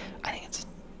 weeks, I think it's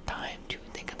time to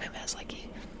think of him as, like, a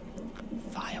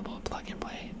viable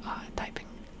plug-and-play type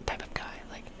of guy.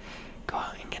 Like, go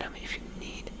out and get him if you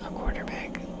need a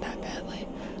quarterback that badly.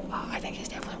 I think he's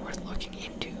definitely worth looking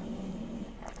into.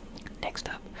 Next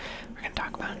up, we're going to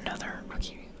talk about another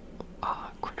rookie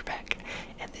quarterback,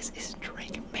 and this is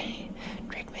Drake May.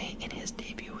 Drake May, in his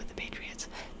debut with the Patriots,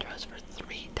 throws for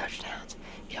 3 touchdowns.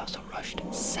 He also rushed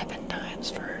 7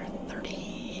 times for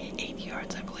 38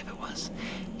 yards, I believe it was.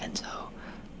 And so,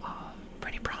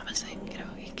 pretty promising. You know,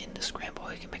 he can scramble,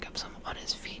 he can pick up some on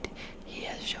his feet. He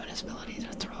has shown his ability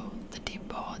to throw the deep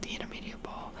ball, the intermediate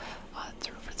ball,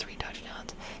 through for 3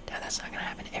 touchdowns. Now, that's not going to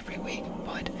happen every week,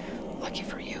 but lucky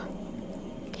for you,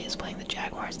 he is playing the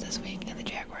Jaguars this week, and the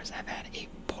Jaguars have had a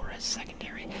porous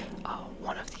secondary,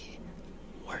 one of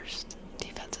the worst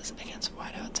defenses against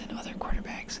wideouts and other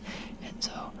quarterbacks. And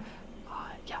so,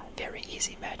 yeah, very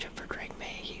easy matchup for Drake May.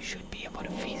 He should be able to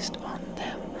feast on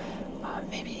them,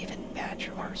 maybe even match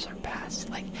or surpass.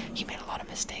 Like, he made a lot of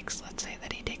mistakes. Let's say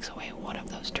that he takes away one of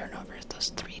those turnovers, those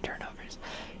 3 turnovers.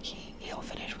 He'll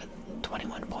finish with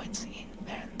 21 points,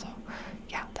 and so,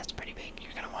 yeah, that's pretty big.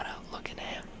 You're going to want to look into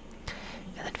him.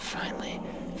 And then finally,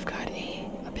 we've got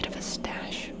a bit of a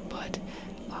stash, but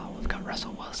we've got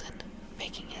Russell Wilson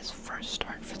making his first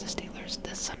start for the Steelers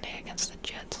this Sunday against the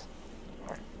Jets.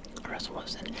 Russell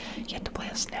Wilson yet to play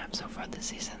a snap so far this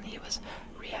season. He was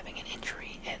rehabbing an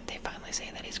injury, and they finally say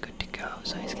that he's good to go,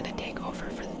 so he's going to take over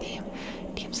for the team.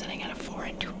 Team sitting at a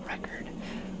 4-2 record,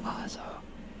 so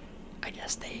I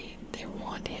guess they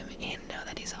want him in now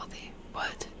that he's healthy,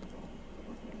 but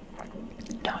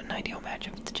not an ideal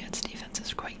matchup. The Jets defense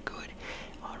is quite good.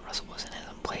 Russell Wilson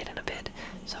hasn't played in a bit,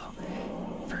 so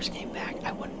first game back,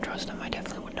 I wouldn't trust him. I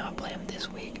definitely would not play him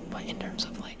this week, but in terms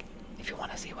of, like, if you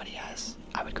want to see what he has,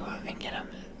 I would go out and get him,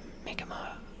 make him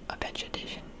a bench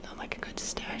addition, like a good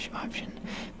stash option.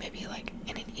 Maybe, like,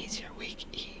 in an easier week,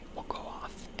 he will go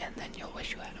off, and then you'll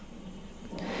wish you had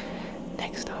him.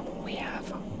 Next up, we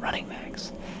have running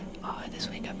backs. This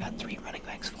week I've got 3 running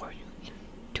backs for you, and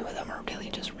 2 of them are really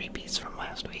just repeats from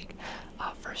last week.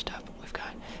 First up, we've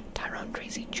got Tyrone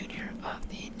Tracy Jr. of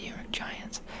the New York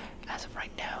Giants. As of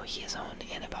right now, he is owned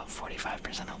in about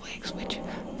 45% of leagues, which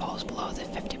falls below the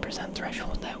 50%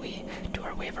 threshold that we do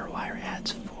our waiver wire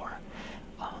ads for.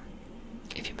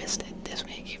 If you missed it this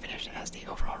week, he finished as the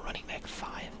overall running back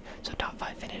 5, so top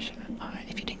 5 finish.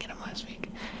 If you didn't get him last week,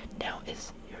 now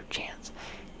is your chance.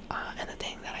 And the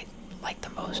thing that I like the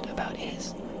most about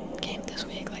his game this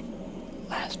week, like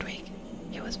last week,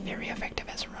 he was very effective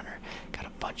as a runner, got a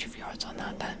bunch of yards on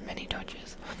not that many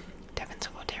touches. Devin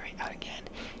Singletary out again,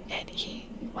 and he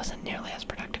wasn't nearly as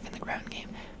productive in the ground game,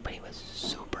 but he was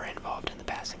super involved in the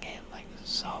passing game, like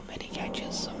so many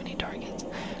catches, so many targets,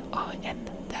 and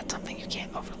that's something you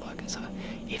can't overlook. So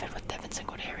even with Devin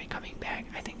Singletary coming back,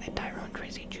 I think that Tyrone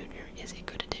Tracy Jr. is a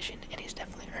good addition, and he's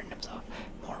definitely earned himself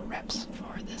more reps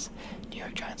for this New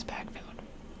York Giants backfield.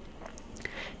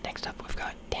 Next up, we've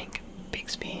got Tank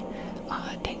Bigsby.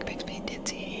 Tank Bigsby did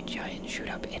see a giant shoot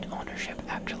up in ownership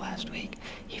after last week.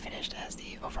 He finished as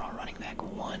the overall running back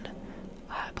 1,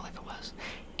 I believe it was.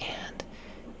 And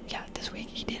yeah, this week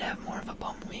he did have more of a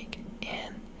bum week,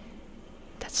 and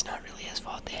that's not really his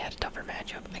fault. They had a tougher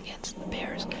matchup against the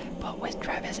Bears, but with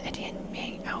Travis Etienne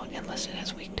being out and listed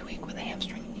as week to week with a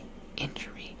hamstring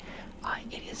injury,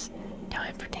 it is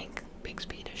time for Tank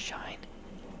Bigsby to shine.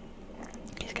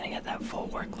 He's going to get that full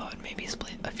workload, maybe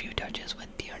split a few touches with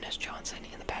Dearness Johnson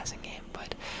in the passing game,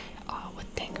 but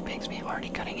with Tank Bigsby already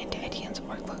cutting into Etienne's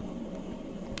workload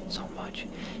so much,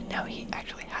 now he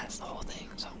actually has the whole thing,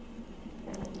 so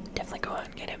definitely go out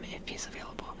and get him if he's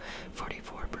available.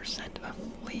 44%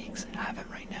 of leagues have him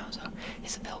right now, so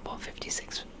he's available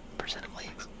 56% of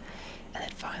leagues. And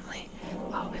then finally,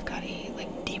 we've got a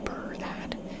deeper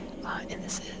ad, and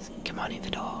this is Kimani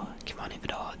Vidal. Kimani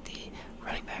Vidal, the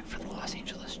running back for the Los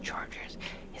Angeles Chargers.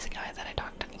 He's a guy that I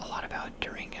talked a lot about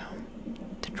during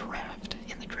the draft,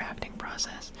 in the drafting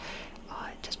process,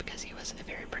 just because he was a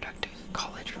very productive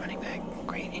college running back,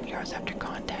 great in yards after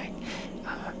contact,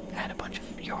 had a bunch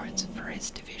of yards for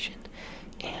his division,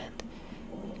 and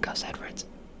Gus Edwards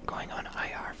going on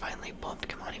IR finally bumped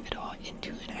Kimani Vidal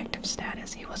into an active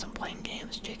status. He wasn't playing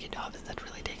games. J.K. Dobbins had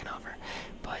really taken over,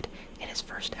 but in his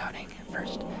first outing,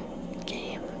 first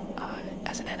game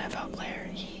as an NFL player,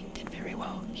 he did very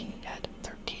well. He had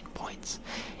 13 points,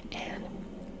 and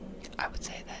I would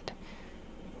say that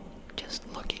just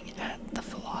looking at the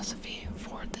philosophy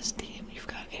for this team, you've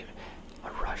got a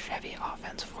rush-heavy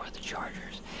offense for the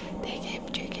Chargers. They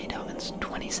gave J.K. Dobbins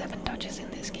 27 touches in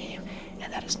this game,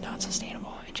 and that is not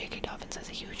sustainable. And J.K. Dobbins has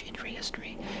a huge injury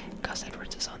history. Gus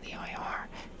Edwards is on the IR.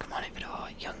 Kimani Vidal,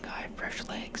 young guy, fresh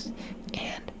legs,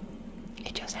 and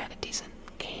he just had a decent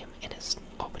game in his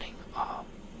opening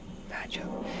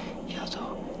matchup. He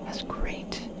also has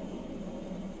great...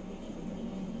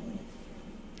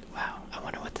 Wow, I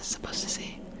wonder what this is supposed to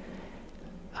say.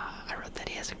 I wrote that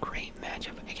he has a great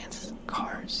matchup against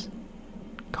Cars.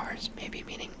 Cars maybe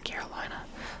meaning Carolina,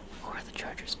 or the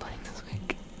Chargers playing this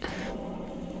week.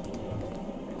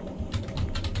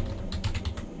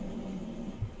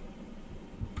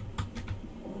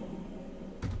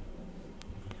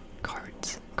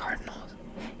 Cardinals.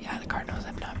 Yeah, the Cardinals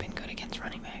have not been good against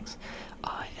running backs.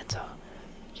 And so,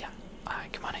 yeah,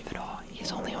 Kimani Vidal,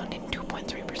 he's only on in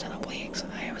 2.3% of leagues.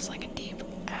 It was like a deep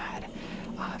ad,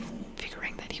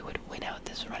 figuring that he would win out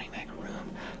this running back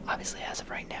room. Obviously, as of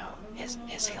right now, his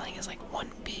ceiling is like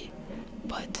 1B,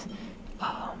 but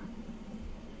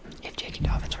if J.K.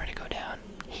 Dobbins were to go down,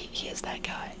 he is that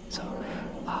guy. So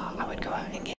I would go out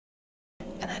and get him.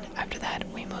 And then after that,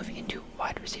 we move into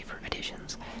wide receiver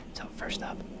additions. So first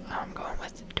up, I'm going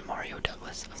with Demario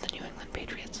Douglas of the New England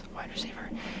Patriots, wide receiver.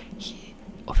 He,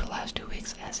 over the last 2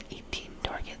 weeks, has 18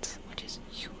 targets, which is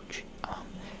huge.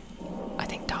 I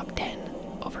think top 10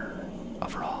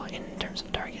 overall in terms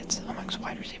of targets amongst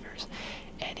wide receivers.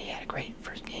 And he had a great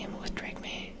first game with Drake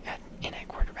May in at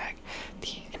quarterback.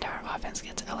 The entire offense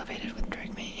gets elevated with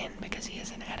Drake May in because he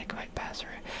is an adequate passer.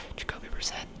 Jacoby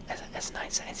Brissett, as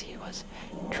nice as he was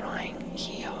trying,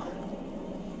 he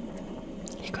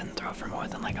couldn't throw for more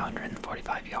than like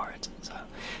 145 yards. So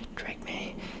Drake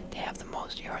May, they have the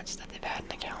most yards that they've had in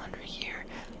the calendar year,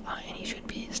 and he should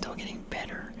be still getting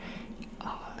better.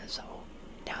 So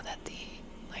now that the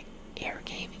air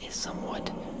game is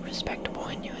somewhat respectable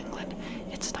in New England,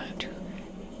 it's time to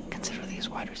consider these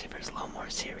wide receivers a little more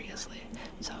seriously.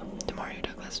 So Demario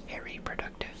Douglas, very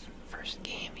productive first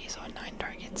game. He saw 9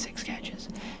 targets, 6 catches,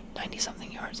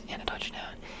 90-something yards, and a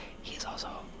touchdown. He's also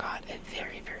got a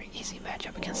very, very easy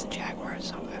matchup against the Jaguars,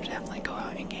 so I would definitely go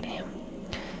out and get him,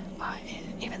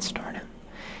 and even start him.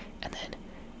 And then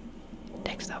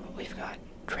next up, we've got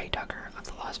Trey Tucker of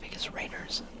the Las Vegas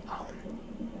Raiders.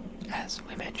 As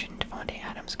we mentioned, Davante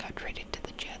Adams got traded to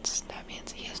the Jets. That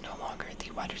means he is no longer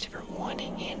the wide receiver 1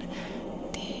 in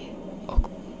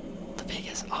the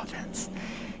Vegas offense.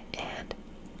 And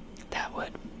that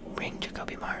would bring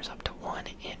Jacoby Myers up to 1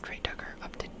 and Trey Tucker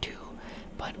up to 2.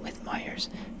 But with Myers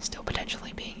still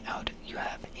potentially being out, you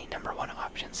have a number 1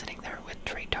 option sitting there with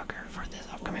Trey Tucker for this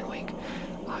upcoming week.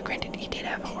 Granted, he did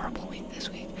have a horrible week this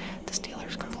week. The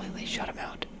Steelers completely shut him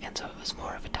out, and so it was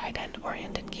more of a tight end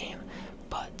oriented game.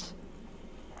 But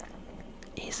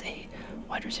he's a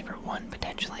wide receiver 1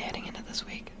 potentially heading into this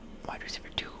week. Wide receiver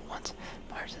 2 once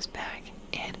Myers is back.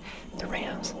 And the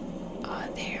Rams,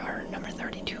 They are number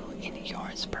 32 in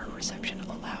yards per reception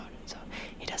allowed. So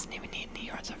he doesn't even need any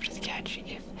yards after the catch.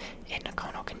 If Aiden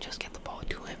O'Connell can just get the ball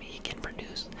to him, he can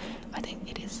produce. I think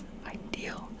it is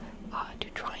ideal to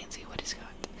try and see what he's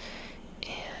got.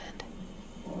 And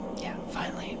yeah,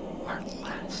 finally, our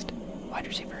last wide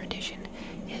receiver addition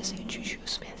is Juju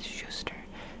Smith-Schuster.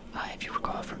 If you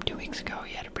recall from 2 weeks ago,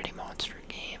 he had a pretty monster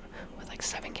game with like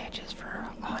 7 catches for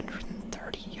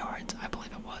 130 yards, I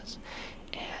believe it was.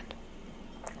 And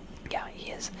yeah,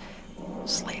 he is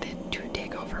slated to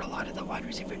take over a lot of the wide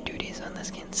receiver duties on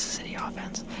this Kansas City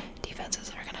offense. Defenses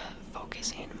are going to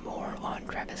focus in more on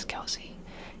Travis Kelce,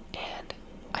 and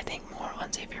I think more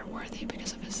on Xavier Worthy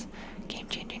because of his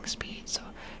game-changing speed. So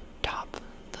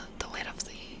the lid of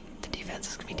the defense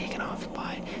is going to be taken off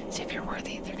by Xavier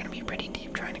Worthy. They're going to be pretty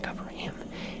deep trying to cover him.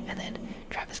 And then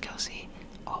Travis Kelce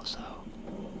also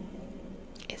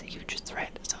is a huge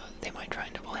threat, so they might try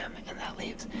and double him, and that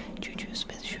leaves Juju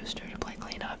Smith-Schuster to play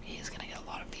cleanup. He is going to get a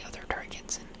lot of the other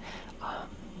targets, and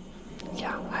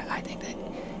yeah, I think that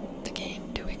the game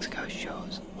 2 weeks ago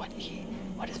shows what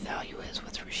his value is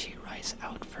with Rashee Rice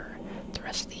out for the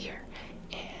rest of the year.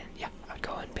 And yeah, I would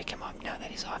go and pick him up now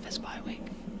that he's off his bye week.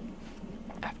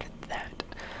 After that,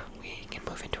 we can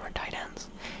move into our tight ends.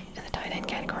 In the tight end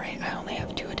category, I only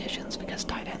have 2 additions because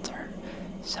tight ends are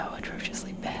so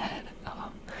atrociously bad.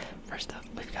 First up,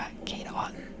 we've got Cade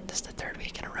Otton. This is the 3rd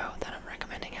week in a row that I'm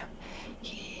recommending him.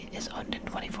 He is owned in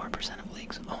 24% of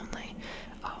leagues only.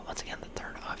 Once again, the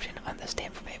 3rd option on this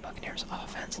Tampa Bay Buccaneers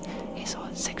offense. He saw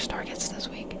 6 targets this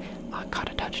week,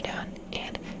 caught a touchdown,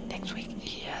 and next week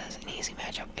he has an easy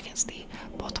matchup against the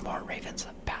Baltimore Ravens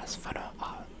pass funnel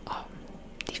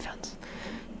defense.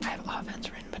 I have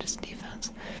offense written, but it's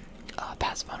defense.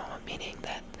 Pass funnel, meaning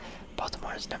that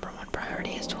Baltimore's #1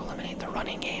 priority is to eliminate the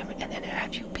running game and then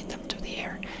have you beat them through the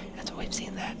air. And so we've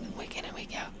seen that week in and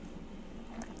week out.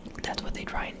 That's what they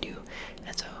try and do.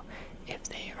 And so if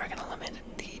they are going to limit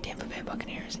the Tampa Bay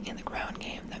Buccaneers in the ground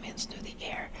game, that means through the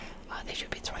air, they should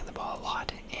be throwing the ball a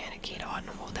lot, and Cade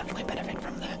Otton will definitely benefit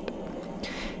from that.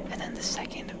 And then the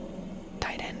second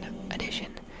tight end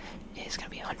addition is going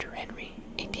to be Hunter Henry.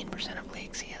 18% of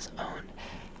leagues he has owned.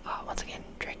 Once again,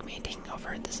 Drake May taking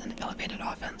over. This is an elevated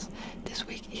offense. This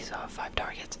week he saw 5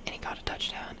 targets and he got a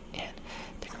touchdown, and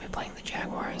they're going to be playing the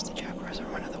Jaguars. The Jaguars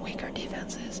are one of the weaker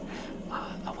defenses.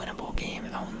 A winnable game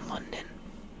out in London.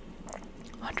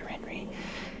 Hunter Henry,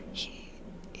 he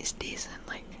is decent.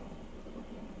 Like,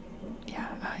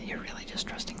 yeah, you're really just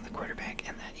trusting the quarterback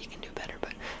and that he can do better,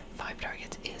 but 5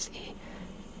 targets is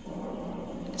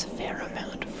it's a fair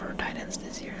amount for tight ends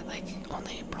this year. Like,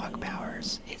 only Brock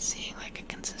Bowers is seeing like a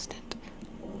consistent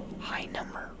high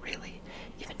number, really.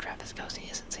 Even Travis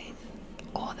Kelce isn't seeing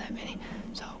all that many.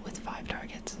 So with 5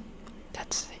 targets,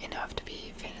 that's enough to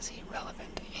be fantasy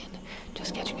relevant and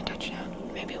just catching a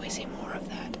touchdown. Maybe we see more of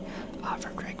that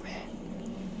from Drake May.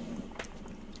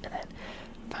 And then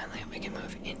finally we can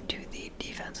move into the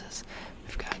defenses.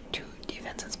 We've got 2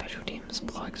 defense and special teams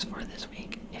plugs for this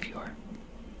week. If you're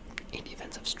a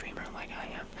defensive streamer like I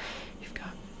am, you've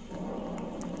got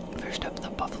first up the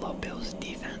Buffalo Bills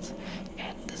defense,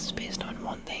 and this is based on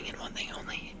one thing and one thing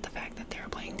only: the fact that they're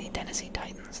playing the Tennessee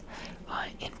Titans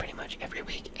in pretty much every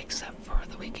week except for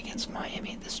the week against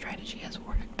Miami. This strategy has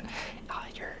worked.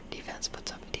 Your defense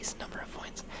puts up a decent number of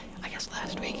points. I guess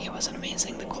last week it wasn't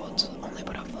amazing. The Colts only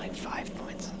put up like 5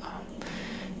 points,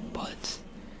 but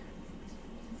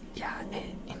yeah,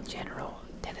 in general,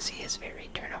 Tennessee is very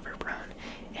turnover prone,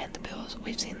 and the Bills,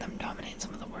 we've seen them dominate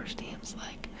some of the worst teams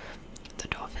like the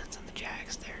Dolphins and the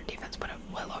Jags. Their defense put up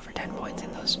well over 10 points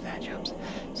in those matchups.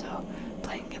 So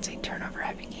playing against a turnover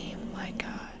heavy game like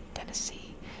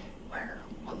Tennessee, where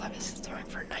Will Levis is throwing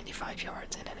for 95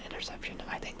 yards and an interception,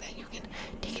 I think that you can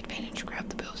take advantage, grab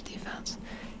the Bills defense.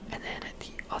 And then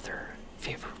the other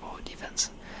favorable defense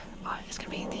is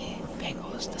going to be the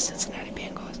Bengals, the Cincinnati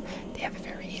Bengals. They have a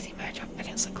very easy matchup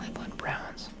against the Cleveland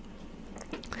Browns.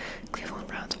 Cleveland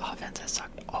Browns offense has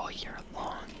sucked all year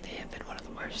long. They have been one of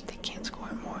the worst. They can't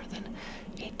score more than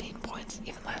 18 points.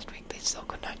 Even last week they still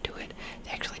could not do it.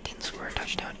 They actually didn't score a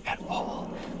touchdown at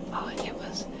all. It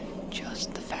was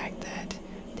just the fact that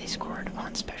they scored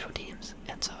on special teams,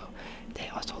 and so they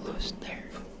also lose their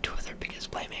 2 of their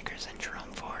biggest playmakers in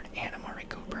Jerome Ford and Amari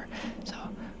Cooper. So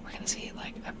we're going to see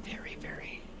like a very,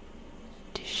 very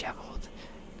disheveled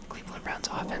Cleveland Browns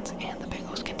offense, and the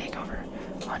Bengals can take over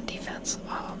on defense.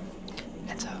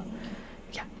 And so,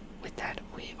 yeah, with that,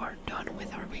 we are done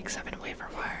with our Week 7 waiver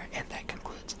wire, and that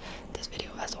concludes this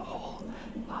video as a whole.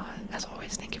 As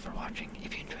always, thank you for watching.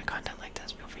 If you enjoy content like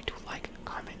this, feel free to like,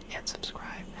 comment, and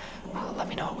subscribe. Let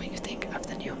me know what you think of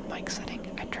the new mic setting.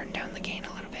 I turned down down the gain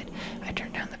a little bit. I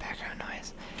turned down the background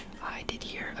noise. I did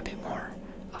hear a bit more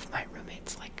of my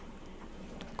roommates like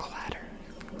clatter,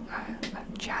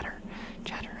 chatter,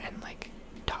 and like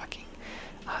talking.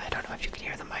 I don't know if you could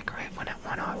hear the microwave when it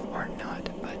went off or not,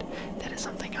 but that is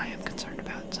something I am concerned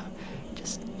about. So,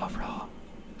 just overall,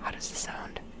 how does the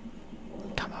sound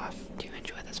come off? Do you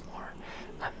enjoy